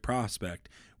lucrative prospect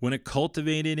when it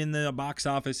cultivated in the box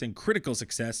office and critical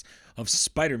success of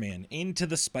Spider-Man Into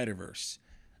the Spider-Verse.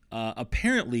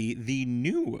 Apparently, the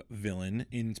new villain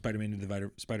in Spider-Man Into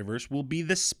the Spider-Verse will be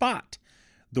the Spot,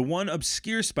 the one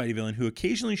obscure Spidey villain who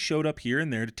occasionally showed up here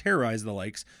and there to terrorize the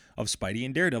likes of Spidey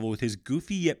and Daredevil with his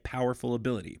goofy yet powerful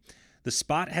ability. The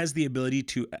Spot has the ability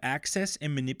to access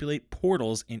and manipulate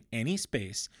portals in any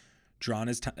space drawn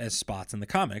as spots in the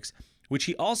comics, which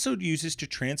he also uses to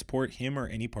transport him or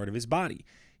any part of his body.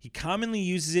 He commonly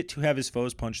uses it to have his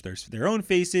foes punch their own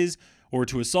faces or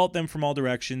to assault them from all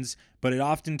directions, but it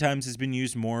oftentimes has been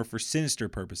used more for sinister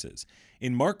purposes.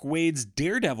 In Mark Waid's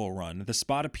Daredevil run, the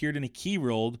Spot appeared in a key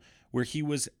role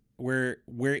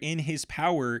wherein his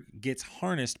power gets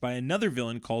harnessed by another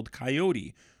villain called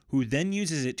Coyote, who then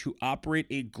uses it to operate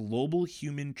a global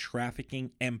human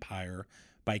trafficking empire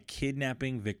by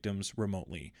kidnapping victims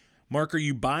remotely." Mark, are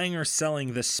you buying or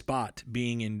selling the Spot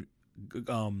being in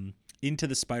Into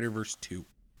the Spider-Verse 2?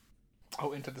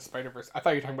 Oh, Into the Spider-Verse. I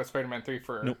thought you were talking about Spider-Man 3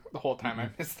 for the whole time.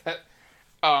 I missed that.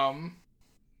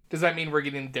 Does that mean we're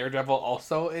getting Daredevil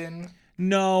also in?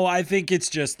 No, I think it's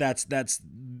just that's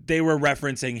they were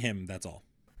referencing him, that's all.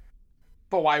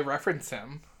 But why reference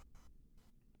him?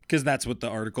 Because that's what the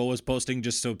article was posting,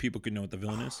 just so people could know what the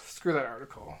villain is. Screw that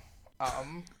article.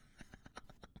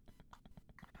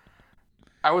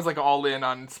 I was like all in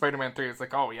on Spider-Man 3. It's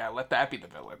like, oh yeah, let that be the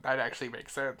villain. That actually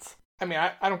makes sense. I mean,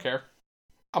 I don't care.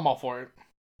 I'm all for it.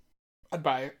 I'd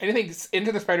buy it. Anything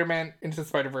Into the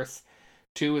Spider-Verse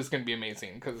 2 is going to be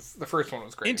amazing, because the first one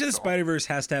was great. Into the Spider-Verse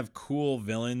has to have cool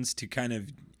villains to kind of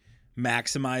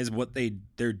maximize what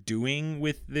they're doing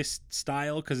with this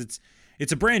style, because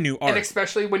it's a brand new art. And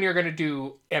especially when you're going to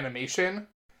do animation,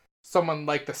 someone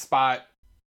like the Spot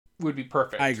would be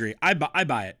perfect. I agree. I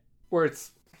buy it. Where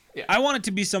it's... Yeah. I want it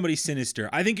to be somebody sinister.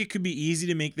 I think it could be easy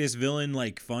to make this villain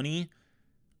like funny.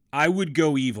 I would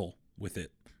go evil with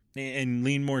it and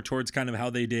lean more towards kind of how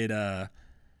they did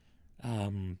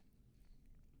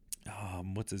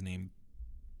what's his name?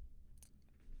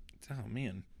 Oh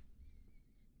man.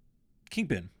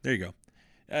 Kingpin. There you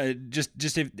go.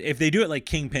 Just if they do it like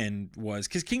Kingpin was,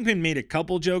 because Kingpin made a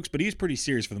couple jokes, but he was pretty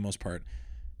serious for the most part.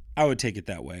 I would take it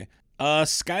that way.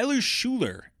 Skylar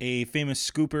Schuler, a famous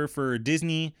scooper for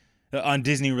Disney, on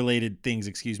Disney-related things,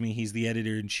 He's the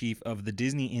editor-in-chief of the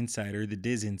Disney Insider, the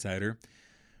Diz Insider.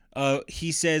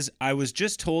 He says, "I was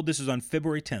just told," this was on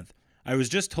February 10th, "I was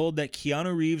just told that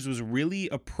Keanu Reeves was really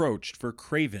approached for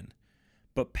Kraven,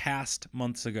 but passed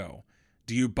months ago.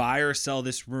 Do you buy or sell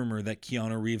this rumor that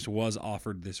Keanu Reeves was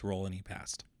offered this role and he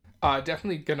passed?"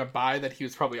 Definitely gonna buy that he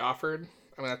was probably offered.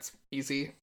 I mean, that's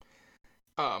easy.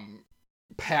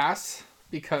 Pass,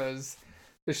 because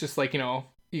it's just like,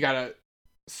 you gotta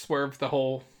swerve the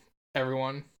whole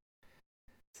everyone.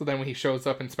 So then when he shows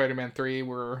up in Spider-Man 3,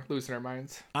 we're losing our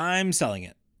minds. I'm selling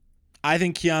it. I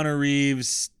think Keanu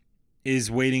Reeves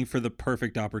is waiting for the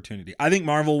perfect opportunity. I think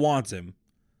Marvel wants him.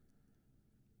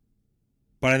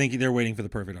 But I think they're waiting for the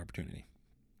perfect opportunity.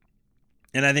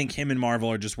 And I think him and Marvel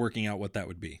are just working out what that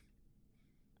would be.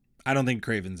 I don't think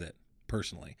Kraven's it,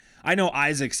 personally. I know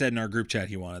Isaac said in our group chat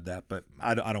he wanted that, but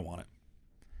I don't want it.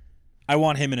 I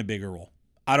want him in a bigger role.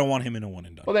 I don't want him in a one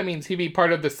and done. Well, that means he'd be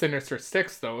part of the Sinister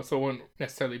Six, though, so it wouldn't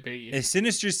necessarily be. A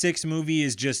Sinister Six movie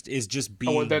is just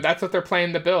being. Oh, that's what they're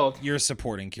playing to build. You're a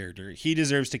supporting character. He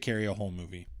deserves to carry a whole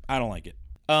movie. I don't like it.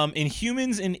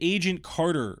 Inhumans and Agent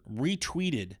Carter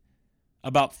retweeted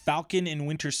about Falcon and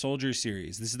Winter Soldier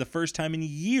series. This is the first time in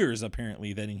years,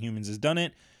 apparently, that Inhumans has done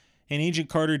it. And Agent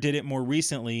Carter did it more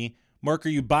recently. Mark, are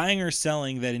you buying or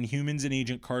selling that Inhumans and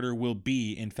Agent Carter will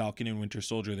be in Falcon and Winter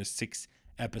Soldier, the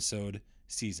 6-episode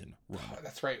season run? Oh,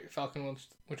 that's right. Falcon and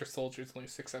Winter Soldier is only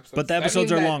 6 episodes. But the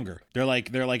episodes are longer. They're like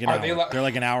an hour. They're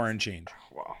like an hour and change.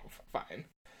 Well, fine.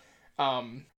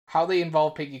 How they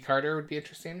involve Peggy Carter would be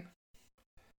interesting.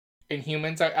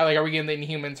 Inhumans, are we getting the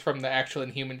Inhumans from the actual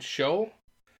Inhumans show,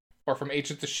 or from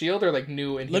Agents of S.H.I.E.L.D., or like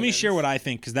new Inhumans? Let me share what I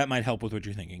think, because that might help with what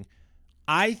you're thinking.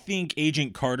 I think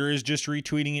Agent Carter is just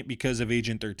retweeting it because of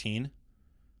Agent 13,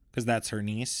 because that's her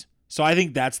niece. So I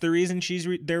think that's the reason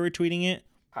they're retweeting it.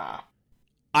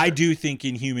 I do think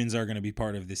Inhumans are going to be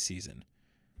part of this season,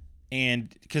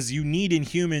 and because you need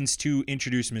Inhumans to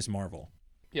introduce Ms. Marvel.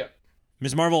 Yep.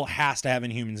 Ms. Marvel has to have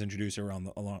Inhumans introduce her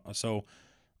so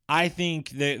I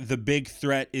think the big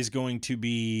threat is going to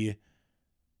be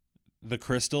the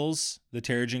crystals, the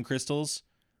Terrigen crystals.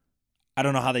 I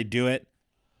don't know how they do it.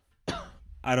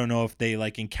 I don't know if they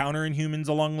encounter Inhumans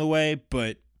along the way,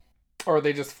 but or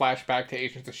they just flash back to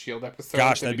Agents of S.H.I.E.L.D. episodes.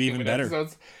 Gosh, that'd be even better.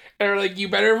 Episodes, and they're like, you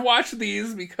better watch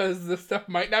these because this stuff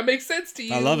might not make sense to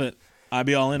you. I love it. I'd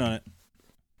be all in on it.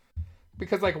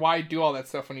 Because why do all that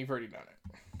stuff when you've already done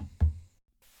it?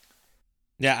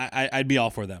 Yeah, I'd be all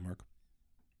for that, Mark.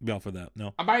 Be all for that.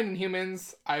 No, I'm buying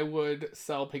Inhumans. I would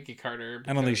sell Peggy Carter.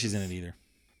 I don't think she's in it either.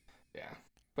 Yeah,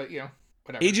 but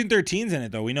whatever. Agent 13's in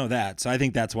it though. We know that, so I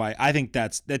think that's why. I think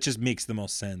that just makes the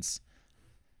most sense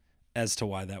as to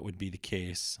why that would be the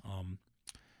case.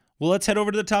 Well, let's head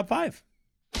over to the top 5.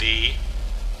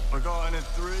 We're going at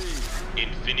 3,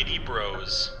 Infinity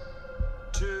Bros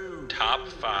 2, Top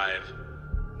 5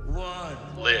 1.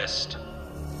 List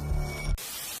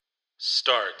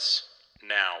starts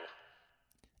now.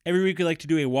 Every week we like to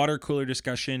do a water cooler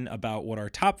discussion about what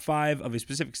our top 5 of a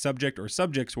specific subject or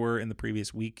subjects were in the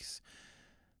previous weeks.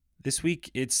 This week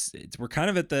we're kind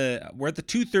of at the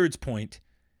 2/3 point,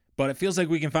 but it feels like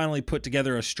we can finally put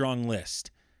together a strong list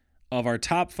of our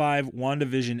top 5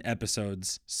 WandaVision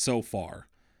episodes so far.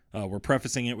 We're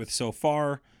prefacing it with so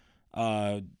far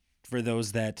for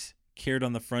those that cared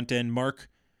on the front end. Mark,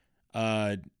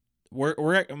 Mark,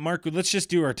 let's just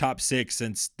do our top 6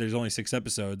 since there's only 6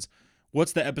 episodes.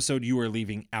 What's the episode you are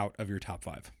leaving out of your top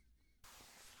 5?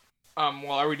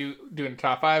 Well, are we doing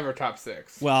top 5 or top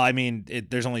 6? Well, I mean,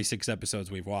 there's only 6 episodes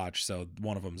we've watched, so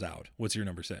one of them's out. What's your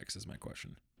number 6 is my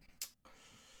question.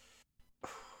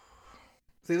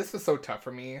 See, this is so tough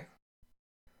for me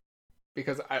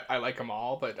because I like them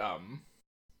all, but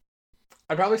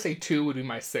I'd probably say 2 would be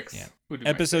my 6. Yeah.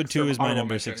 Episode 2 is my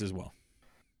number 6 as well.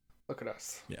 Look at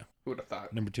us. Yeah. Who would have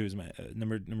thought? Number 2 is my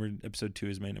episode 2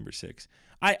 is my number 6.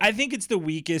 I think it's the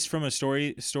weakest from a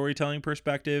storytelling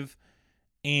perspective.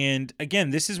 And again,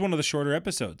 this is one of the shorter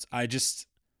episodes. It's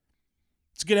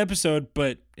a good episode,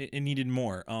 but it needed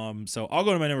more. So I'll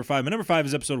go to my number 5. My number 5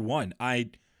 is episode 1. I'm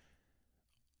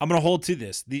going to hold to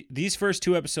this. These first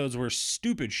 2 episodes were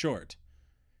stupid short.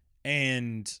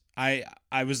 And I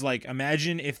was like,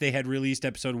 imagine if they had released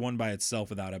episode 1 by itself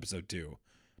without episode 2.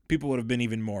 People would have been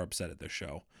even more upset at this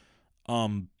show.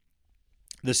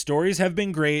 The stories have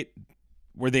been great.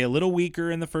 Were they a little weaker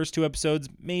in the first 2 episodes?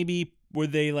 Maybe. Were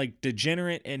they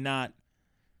degenerate and not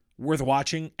worth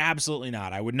watching? Absolutely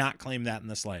not. I would not claim that in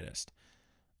the slightest.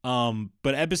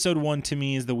 But episode 1 to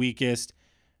me is the weakest.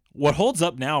 What holds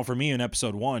up now for me in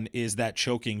episode 1 is that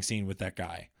choking scene with that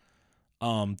guy.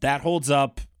 That holds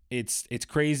up. It's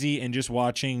crazy, and just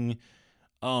watching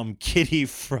Kitty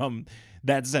from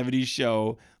that 70s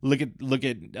show look at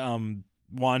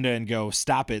Wanda and go,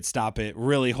 stop it,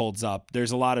 really holds up.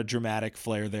 There's a lot of dramatic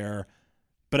flair there.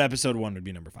 But episode 1 would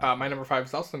be number 5. My number 5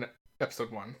 is also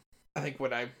episode 1. I think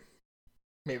what I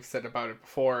may have said about it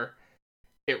before,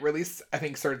 it really, I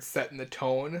think, started setting the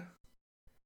tone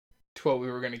to what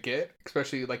we were going to get,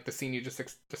 especially the scene you just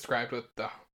described with the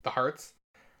hearts.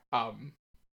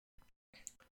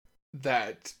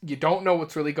 That you don't know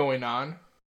what's really going on.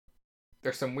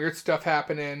 There's some weird stuff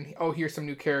happening. Oh, here's some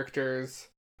new characters.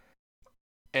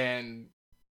 And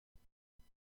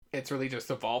it's really just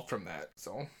evolved from that.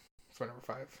 So, that's my number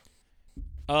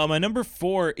My number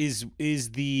 4 is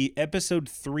the episode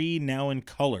 3 now in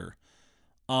color.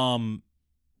 I'm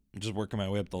just working my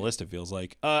way up the list, it feels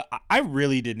like. I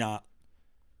really did not.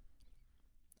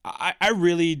 I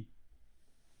really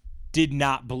did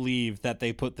not believe that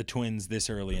they put the twins this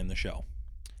early in the show.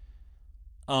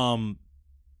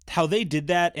 How they did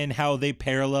that and how they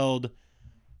paralleled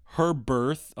her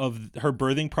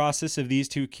birthing process of these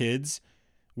two kids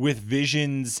with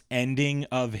Vision's ending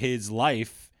of his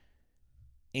life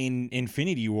in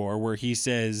Infinity War, where he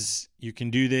says, "You can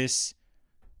do this.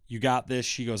 You got this."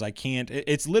 She goes, "I can't."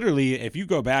 It's literally, if you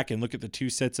go back and look at the two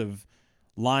sets of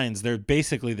lines, they're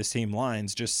basically the same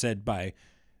lines, just said by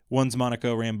one's Monica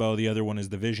Rambeau, the other one is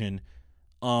the Vision.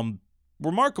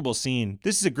 Remarkable scene.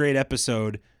 This is a great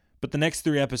episode, but the next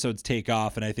 3 episodes take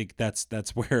off, and I think that's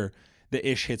where the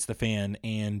ish hits the fan.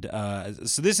 And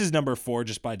so this is number 4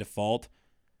 just by default.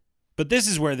 But this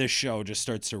is where this show just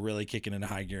starts to really kick it into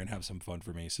high gear and have some fun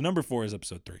for me. So number 4 is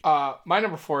episode 3. My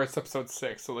number 4 is episode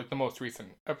 6, so like the most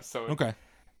recent episode. Okay.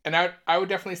 And I would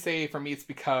definitely say for me it's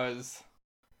because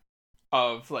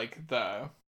of like the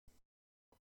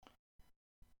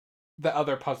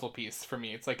other puzzle piece for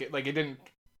me. It's like it didn't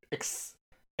it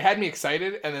had me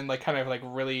excited and then like kind of like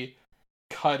really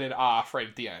cut it off right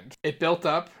at the end. It built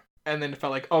up and then it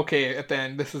felt like, okay, at the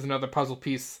end this is another puzzle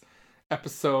piece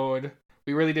episode.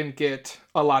 We really didn't get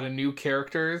a lot of new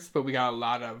characters, but we got a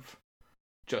lot of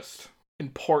just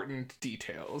important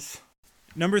details.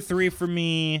 Number 3 for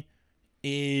me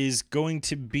is going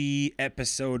to be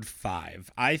episode 5.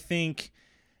 I think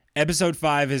episode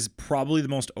 5 is probably the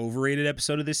most overrated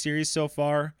episode of this series so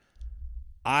far.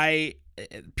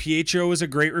 Pietro is a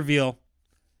great reveal.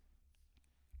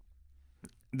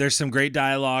 There's some great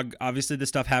dialogue. Obviously, the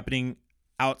stuff happening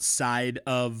outside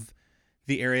of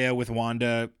the area with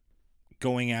Wanda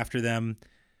going after them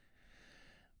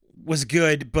was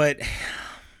good, but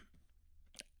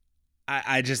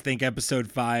I just think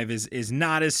episode 5 is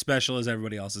not as special as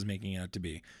everybody else is making it out to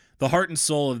be. The heart and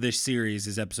soul of this series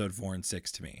is episode 4 and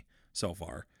 6 to me so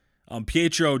far.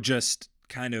 Pietro just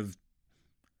kind of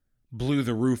blew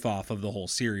the roof off of the whole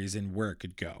series and where it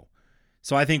could go.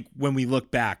 So I think when we look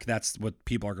back, that's what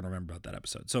people are going to remember about that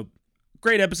episode. So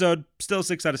great episode, still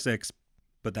 6 out of 6,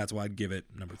 but that's why I'd give it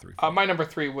number 3. My number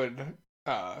 3 would,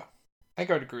 I think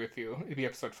I would agree with you. It'd be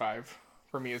episode 5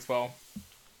 for me as well.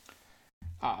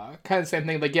 Kind of the same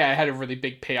thing. Like, yeah, it had a really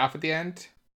big payoff at the end,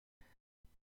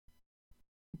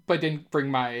 but didn't bring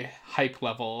my hype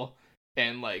level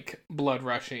and like blood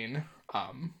rushing.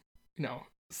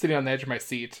 Sitting on the edge of my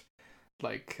seat,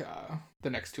 like the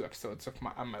next 2 episodes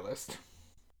on my list.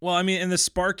 Well, I mean, and the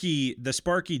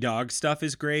Sparky dog stuff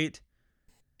is great.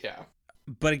 Yeah.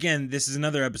 But again, this is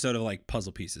another episode of like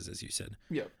puzzle pieces, as you said.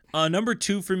 Yep. Number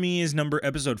 2 for me is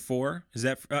episode 4. Is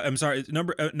that? I'm sorry.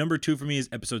 Number 2 for me is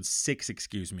episode 6.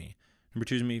 Excuse me. Number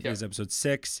 2 to me is episode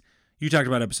 6. You talked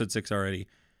about episode 6 already.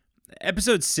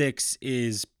 Episode 6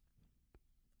 is,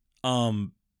 I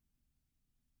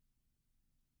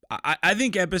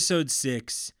think episode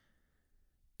 6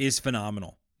 is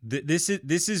phenomenal. This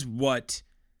is what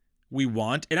we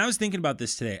want. And I was thinking about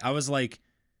this today. I was like,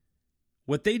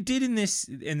 what they did in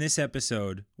this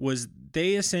episode was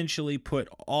they essentially put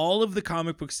all of the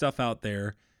comic book stuff out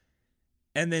there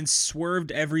and then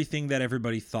swerved everything that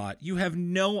everybody thought. You have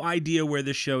no idea where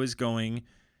this show is going,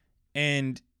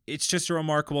 and it's just a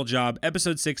remarkable job.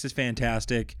 Episode 6 is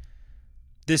fantastic.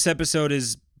 This episode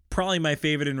is probably my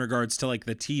favorite in regards to like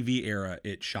the TV era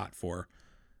it shot for.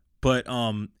 But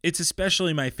it's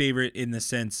especially my favorite in the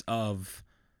sense of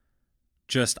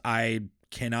just I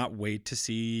cannot wait to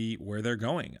see where they're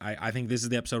going. I think this is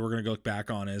the episode we're going to look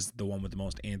back on as the one with the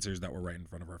most answers that were right in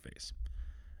front of our face.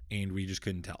 And we just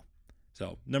couldn't tell.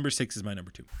 So number 6 is my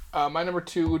number 2. My number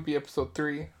 2 would be episode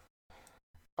 3.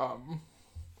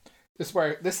 This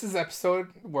is the episode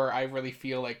where I really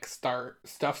feel like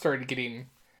stuff started getting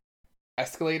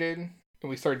escalated, and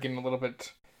we started getting a little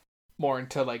bit more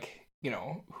into like,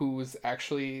 who's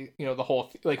actually, the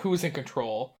whole like who's in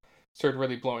control started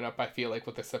really blowing up, I feel like,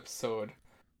 with this episode.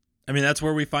 I mean, that's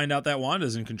where we find out that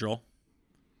Wanda's in control.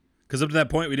 Because up to that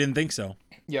point, we didn't think so.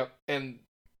 Yep, and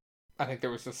I think there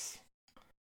was this.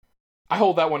 I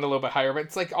hold that one a little bit higher, but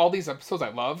it's like all these episodes I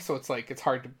love, so it's like it's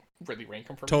hard to really rank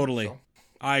them for me. Totally. So.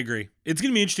 I agree. It's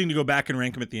going to be interesting to go back and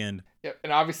rank them at the end. Yep,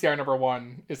 and obviously our number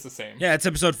 1 is the same. Yeah, it's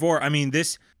episode 4. I mean,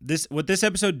 what this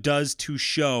episode does to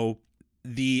show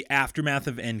the aftermath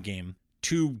of Endgame,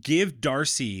 to give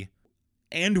Darcy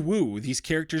and Wu, these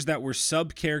characters that were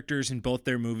sub-characters in both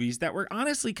their movies, that were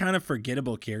honestly kind of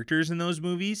forgettable characters in those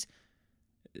movies.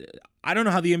 I don't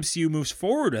know how the MCU moves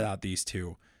forward without these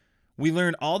two. We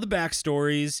learn all the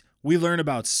backstories. We learn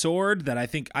about Sword. That I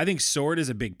think Sword is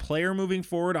a big player moving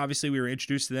forward. Obviously, we were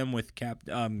introduced to them with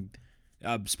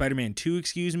Spider-Man 2.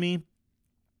 Excuse me.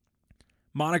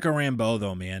 Monica Rambeau,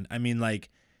 though, man. I mean, like,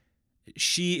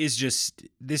 she is just.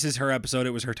 This is her episode.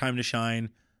 It was her time to shine.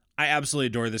 I absolutely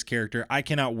adore this character. I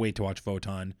cannot wait to watch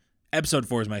Photon. Episode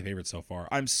 4 is my favorite so far.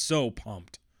 I'm so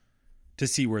pumped to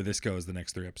see where this goes the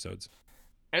next 3 episodes.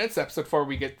 And it's episode 4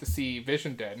 we get to see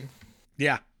Vision dead.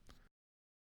 Yeah.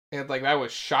 And like that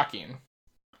was shocking.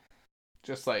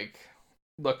 Just like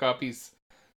look up, he's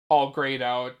all grayed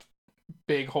out,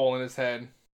 big hole in his head.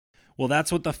 Well,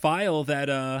 that's what the file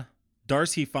that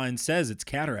Darcy finds says. It's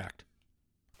cataract.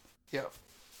 Yep.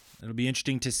 It'll be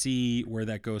interesting to see where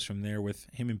that goes from there with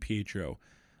him and Pietro.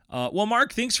 Well,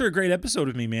 Mark, thanks for a great episode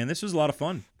with me, man. This was a lot of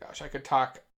fun. Gosh, I could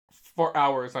talk for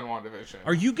hours on WandaVision.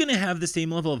 Are you going to have the same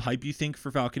level of hype you think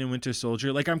for Falcon and Winter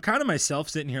Soldier? Like, I'm kind of myself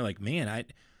sitting here like, man,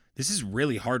 this is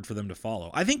really hard for them to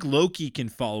follow. I think Loki can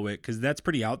follow it because that's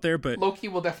pretty out there, but Loki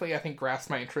will definitely, I think, grasp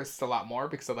my interest a lot more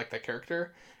because I like that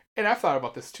character. And I've thought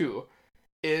about this too.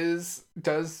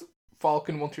 Does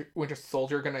Falcon Winter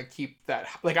Soldier gonna keep that?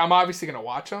 Like, I'm obviously gonna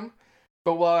watch them,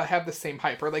 but will I have the same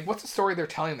hype? Or like, what's the story they're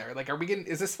telling there? Like,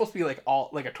 is this supposed to be like all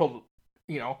like a total,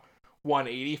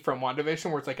 180 from WandaVision,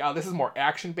 where it's like, oh, this is more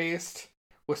action based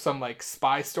with some like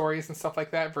spy stories and stuff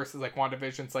like that, versus like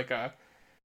WandaVision's like a,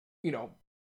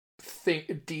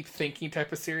 deep thinking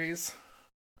type of series.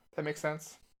 That makes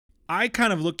sense. I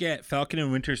kind of look at Falcon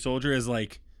and Winter Soldier as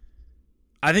like,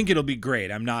 I think it'll be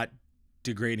great. I'm not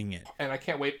degrading it. And I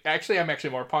can't wait. Actually, I'm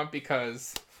actually more pumped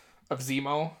because of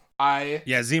Zemo.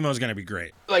 Zemo's going to be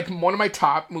great. Like, one of my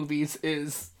top movies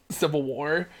is Civil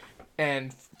War.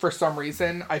 And for some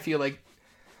reason, I feel like,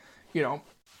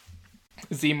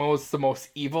 Zemo's the most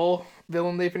evil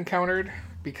villain they've encountered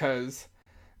because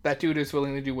that dude is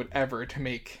willing to do whatever to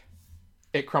make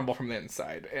it crumble from the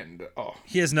inside. And,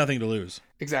 he has nothing to lose.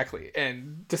 Exactly.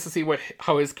 And just to see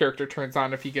how his character turns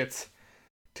on if he gets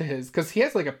to his, because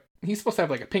he's supposed to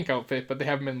have like a pink outfit, but they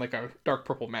have him in like a dark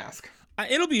purple mask.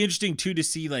 It'll be interesting too to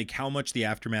see like how much the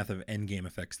aftermath of Endgame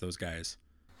affects those guys.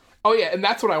 Oh yeah, and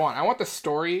that's what I want. I want the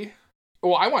story.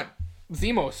 Well, I want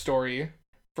Zemo's story. If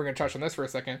we're gonna touch on this for a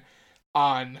second,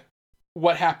 on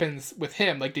what happens with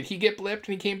him. Like, did he get blipped and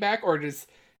he came back, or does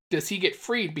he get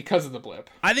freed because of the blip?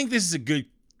 I think this is a good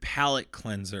palate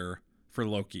cleanser for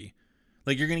Loki.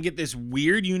 Like, you're going to get this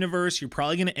weird universe. You're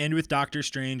probably going to end with Doctor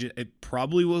Strange. It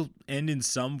probably will end in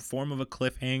some form of a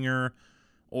cliffhanger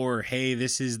or, hey,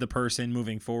 this is the person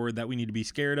moving forward that we need to be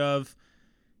scared of.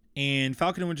 And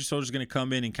Falcon and Winter Soldier is going to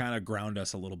come in and kind of ground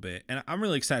us a little bit. And I'm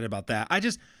really excited about that.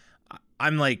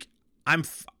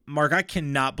 Mark, I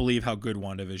cannot believe how good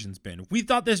WandaVision's been. We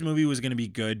thought this movie was going to be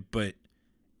good, but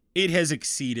it has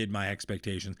exceeded my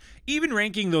expectations. Even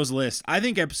ranking those lists, I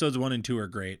think episodes 1 and 2 are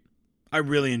great. I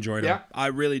really enjoyed them. I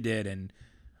really did. And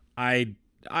I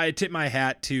tip my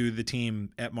hat to the team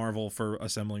at Marvel for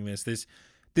assembling this.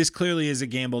 This clearly is a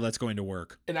gamble that's going to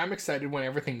work. And I'm excited when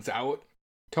everything's out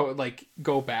to like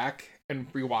go back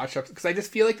and rewatch it, because I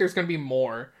just feel like there's going to be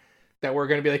more that we're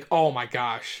going to be like, oh my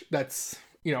gosh, that's,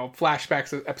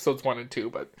 flashbacks of episodes 1 and 2.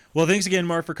 But well, thanks again,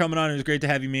 Mark, for coming on. It was great to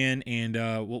have you, man. And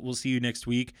we'll see you next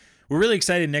week. We're really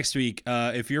excited next week.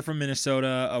 If you're from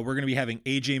Minnesota, we're going to be having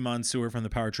AJ Mansour from the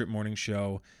Power Trip Morning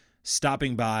Show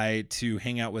stopping by to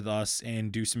hang out with us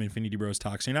and do some Infinity Bros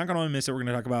talk. So you're not going to want to miss it. We're going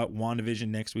to talk about WandaVision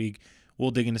next week. We'll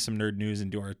dig into some nerd news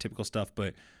and do our typical stuff.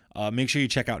 But make sure you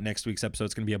check out next week's episode.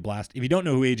 It's going to be a blast. If you don't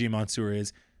know who AJ Mansour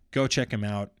is, go check him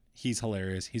out. He's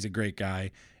hilarious. He's a great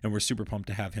guy, and we're super pumped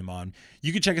to have him on.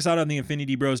 You can check us out on the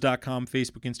InfinityBros.com,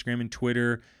 Facebook, Instagram, and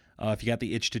Twitter. If you got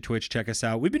the itch to Twitch, check us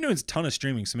out. We've been doing a ton of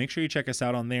streaming, so make sure you check us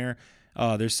out on there.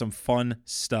 There's some fun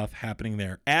stuff happening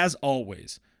there. As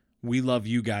always, we love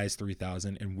you guys,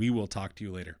 3000, and we will talk to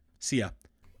you later. See ya.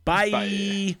 Bye.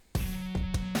 Bye.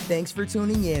 Thanks for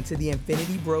tuning in to the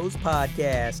Infinity Bros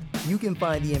podcast. You can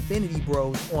find the Infinity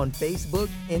Bros on Facebook,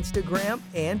 Instagram,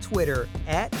 and Twitter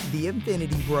at the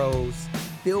Infinity Bros.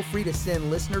 Feel free to send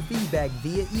listener feedback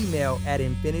via email at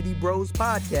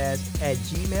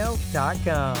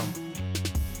infinitybrospodcast@gmail.com.